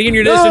Tom Brady and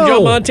you're dissing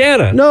Joe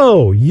Montana.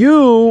 No,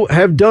 you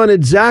have done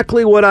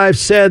exactly what I've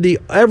said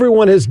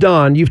everyone has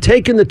done. You've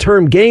taken the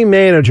term game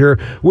manager,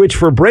 which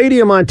for Brady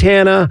and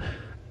Montana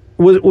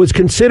was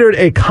considered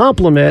a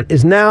compliment,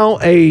 is now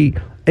a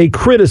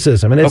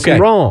criticism, and it's Okay.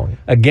 wrong.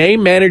 A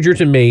game manager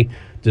to me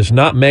does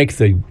not make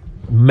the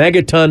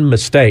megaton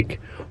mistake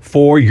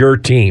for your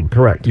team.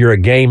 Correct. You're a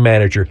game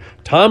manager.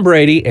 Tom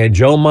Brady and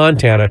Joe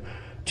Montana,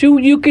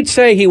 you could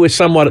say they were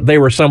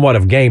somewhat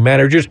of game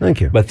managers.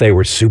 Thank you. But they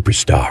were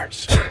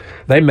superstars.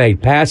 They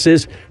made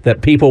passes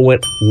that people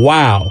went,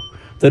 wow.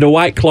 The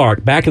Dwight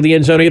Clark, back of the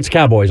end zone against the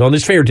Cowboys, on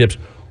his fingertips,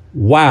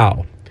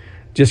 wow.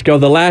 Just go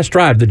the last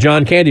drive, the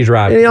John Candy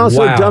drive. And he also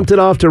wow. dumped it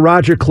off to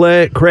Roger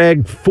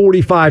Craig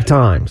 45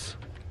 times,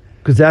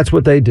 because that's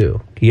what they do.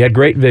 He had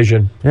great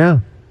vision. Yeah.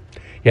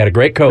 He had a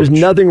great coach.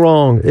 There's nothing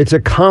wrong. It's a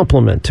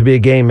compliment to be a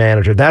game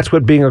manager. That's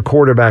what being a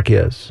quarterback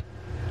is.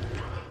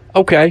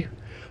 Okay,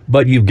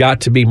 but you've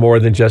got to be more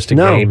than just a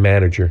No. game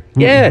manager.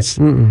 Yes.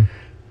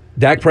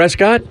 Dak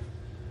Prescott,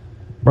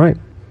 Right.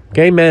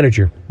 game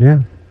manager, Yeah.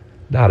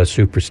 not a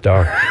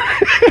superstar.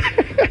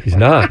 He's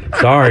not.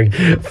 Sorry.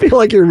 I feel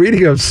like you're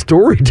reading a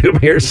story to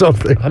me or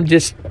something. I'm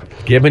just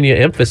giving you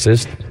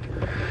emphasis.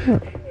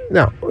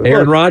 No.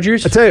 Aaron Look,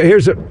 Rodgers, I tell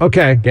you,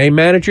 okay. game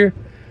manager,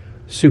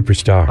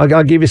 superstar.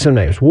 I'll give you some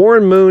names.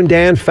 Warren Moon,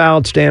 Dan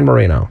Fouts, Dan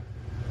Marino.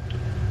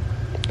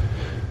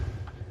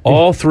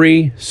 All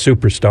three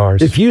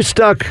superstars. If you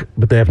stuck,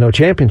 but they have no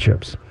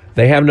championships.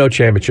 They have no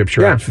championships.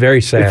 You're right. It's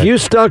very sad. If you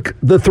stuck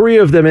the three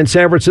of them in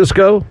San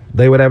Francisco,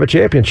 they would have a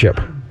championship.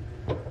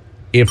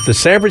 If the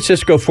San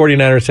Francisco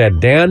 49ers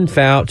had Dan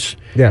Fouts,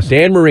 Yes.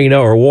 Dan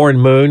Marino, or Warren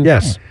Moon,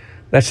 Yes.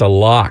 that's a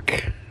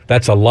lock.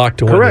 That's a lock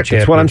to win the Correct. championship.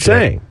 That's what I'm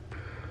saying.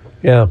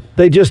 Yeah.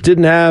 They just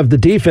didn't have the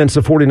defense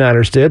the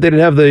 49ers did. They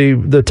didn't have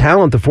the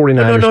talent the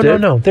 49ers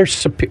did. No.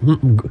 There's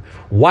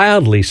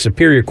wildly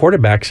superior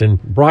quarterbacks in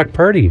Brock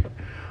Purdy.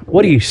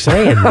 What are you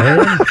saying, man?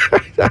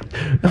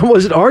 I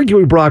wasn't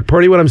arguing Brock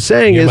Purdy. What I'm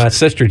saying is... My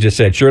sister just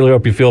said, surely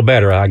hope you feel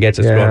better. I guess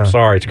I'm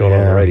sorry it's going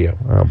on the radio.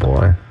 Oh,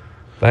 boy.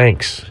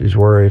 Thanks. She's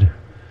worried.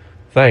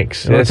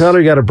 Thanks. Well, tell her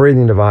you got a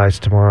breathing device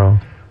tomorrow.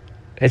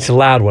 It's a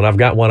loud one. I've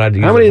got one I'd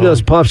use. How many of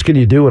those puffs can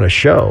you do in a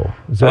show?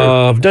 Is that,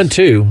 I've done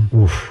 2.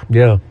 oof.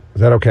 Yeah. Is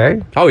that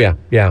okay? Oh, yeah.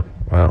 Yeah.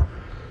 Wow.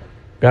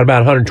 Got about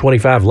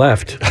 125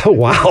 left. Oh,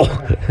 wow.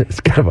 It's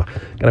kind of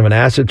an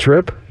acid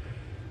trip.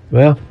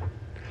 Well,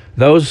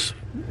 those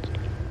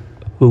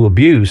who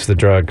abuse the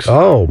drugs.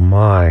 Oh,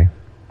 my.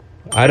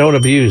 I don't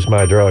abuse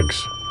my drugs.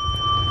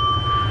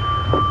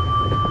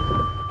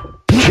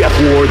 Jeff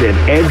Ward and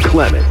Ed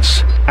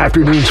Clements.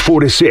 Afternoons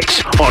 4 to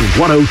 6 on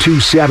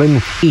 102.7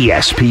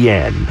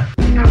 ESPN.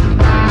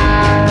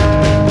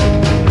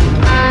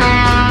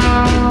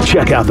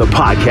 Check out the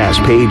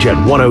podcast page at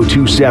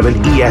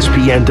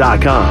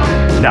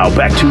 1027ESPN.com. Now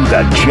back to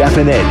the Jeff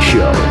and Ed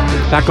Show.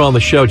 Back on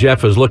the show,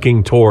 Jeff is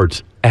looking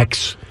towards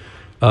X.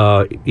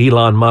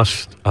 Elon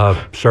Musk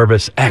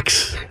service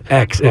X.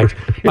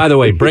 By the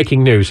way,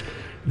 breaking news.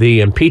 The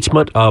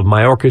impeachment of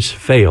Mayorkas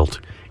failed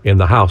in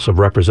the House of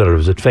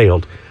Representatives. It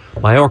failed.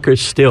 Mayorkas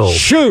still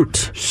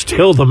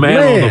the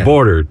man on the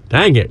border.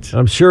 Dang it.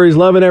 I'm sure he's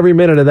loving every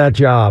minute of that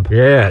job.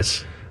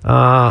 Yes.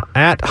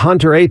 At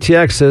Hunter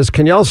ATX says,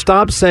 can y'all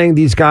stop saying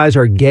these guys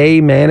are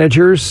gay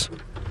managers?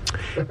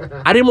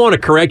 I didn't want to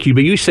correct you,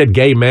 but you said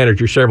gay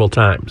manager several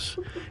times.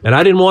 And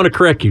I didn't want to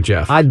correct you,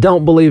 Jeff. I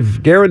don't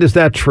believe. Garrett, is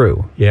that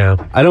true? Yeah.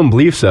 I don't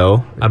believe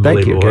so. I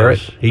believe you, it Garrett.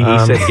 was. He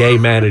said gay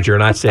manager,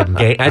 and I said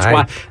gay.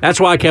 That's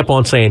why I kept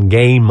on saying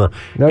game.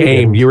 No,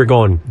 game. You were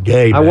going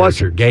gay manager,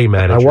 wasn't. gay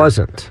manager. I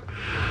wasn't.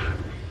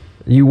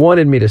 You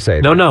wanted me to say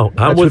that. No.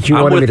 That's what you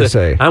wanted me to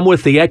say. I'm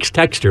with the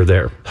ex-texter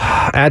there.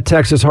 At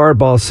Texas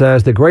Hardball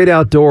says, the great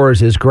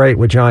outdoors is great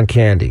with John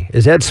Candy.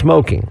 Is Ed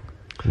smoking?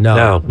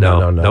 No.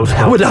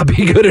 That would not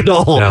be good at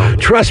all. No.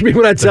 Trust me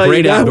when I tell you,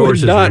 Great that Outdoors would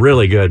is not.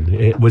 really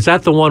good. Was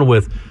that the one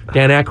with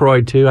Dan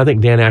Aykroyd, too? I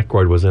think Dan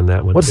Aykroyd was in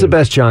that one, What's too. the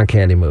best John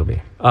Candy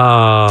movie?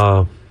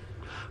 I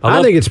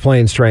think it's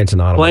Planes, Trains,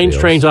 and Automobiles. Planes,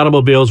 Trains,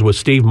 Automobiles with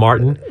Steve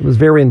Martin. It was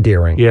very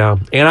endearing. Yeah,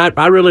 and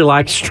I really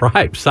liked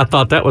Stripes. I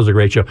thought that was a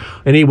great show.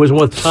 And he was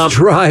with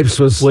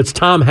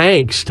Tom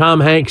Hanks. Tom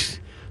Hanks,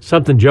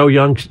 something Joe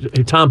Young,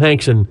 Tom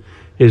Hanks and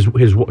his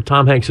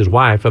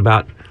wife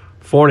about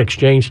foreign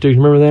exchange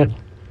students. Remember that?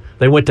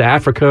 They went to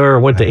Africa or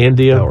went to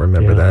India. I don't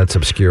remember that. It's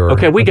obscure.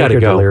 Okay, we got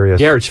to go. Delirious.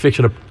 Garrett's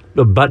fixing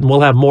a button.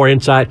 We'll have more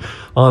insight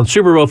on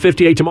Super Bowl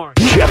 58 tomorrow.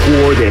 Jeff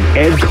Ward and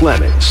Ed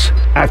Clemens.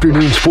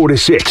 Afternoons 4 to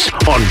 6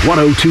 on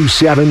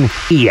 102.7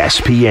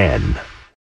 ESPN.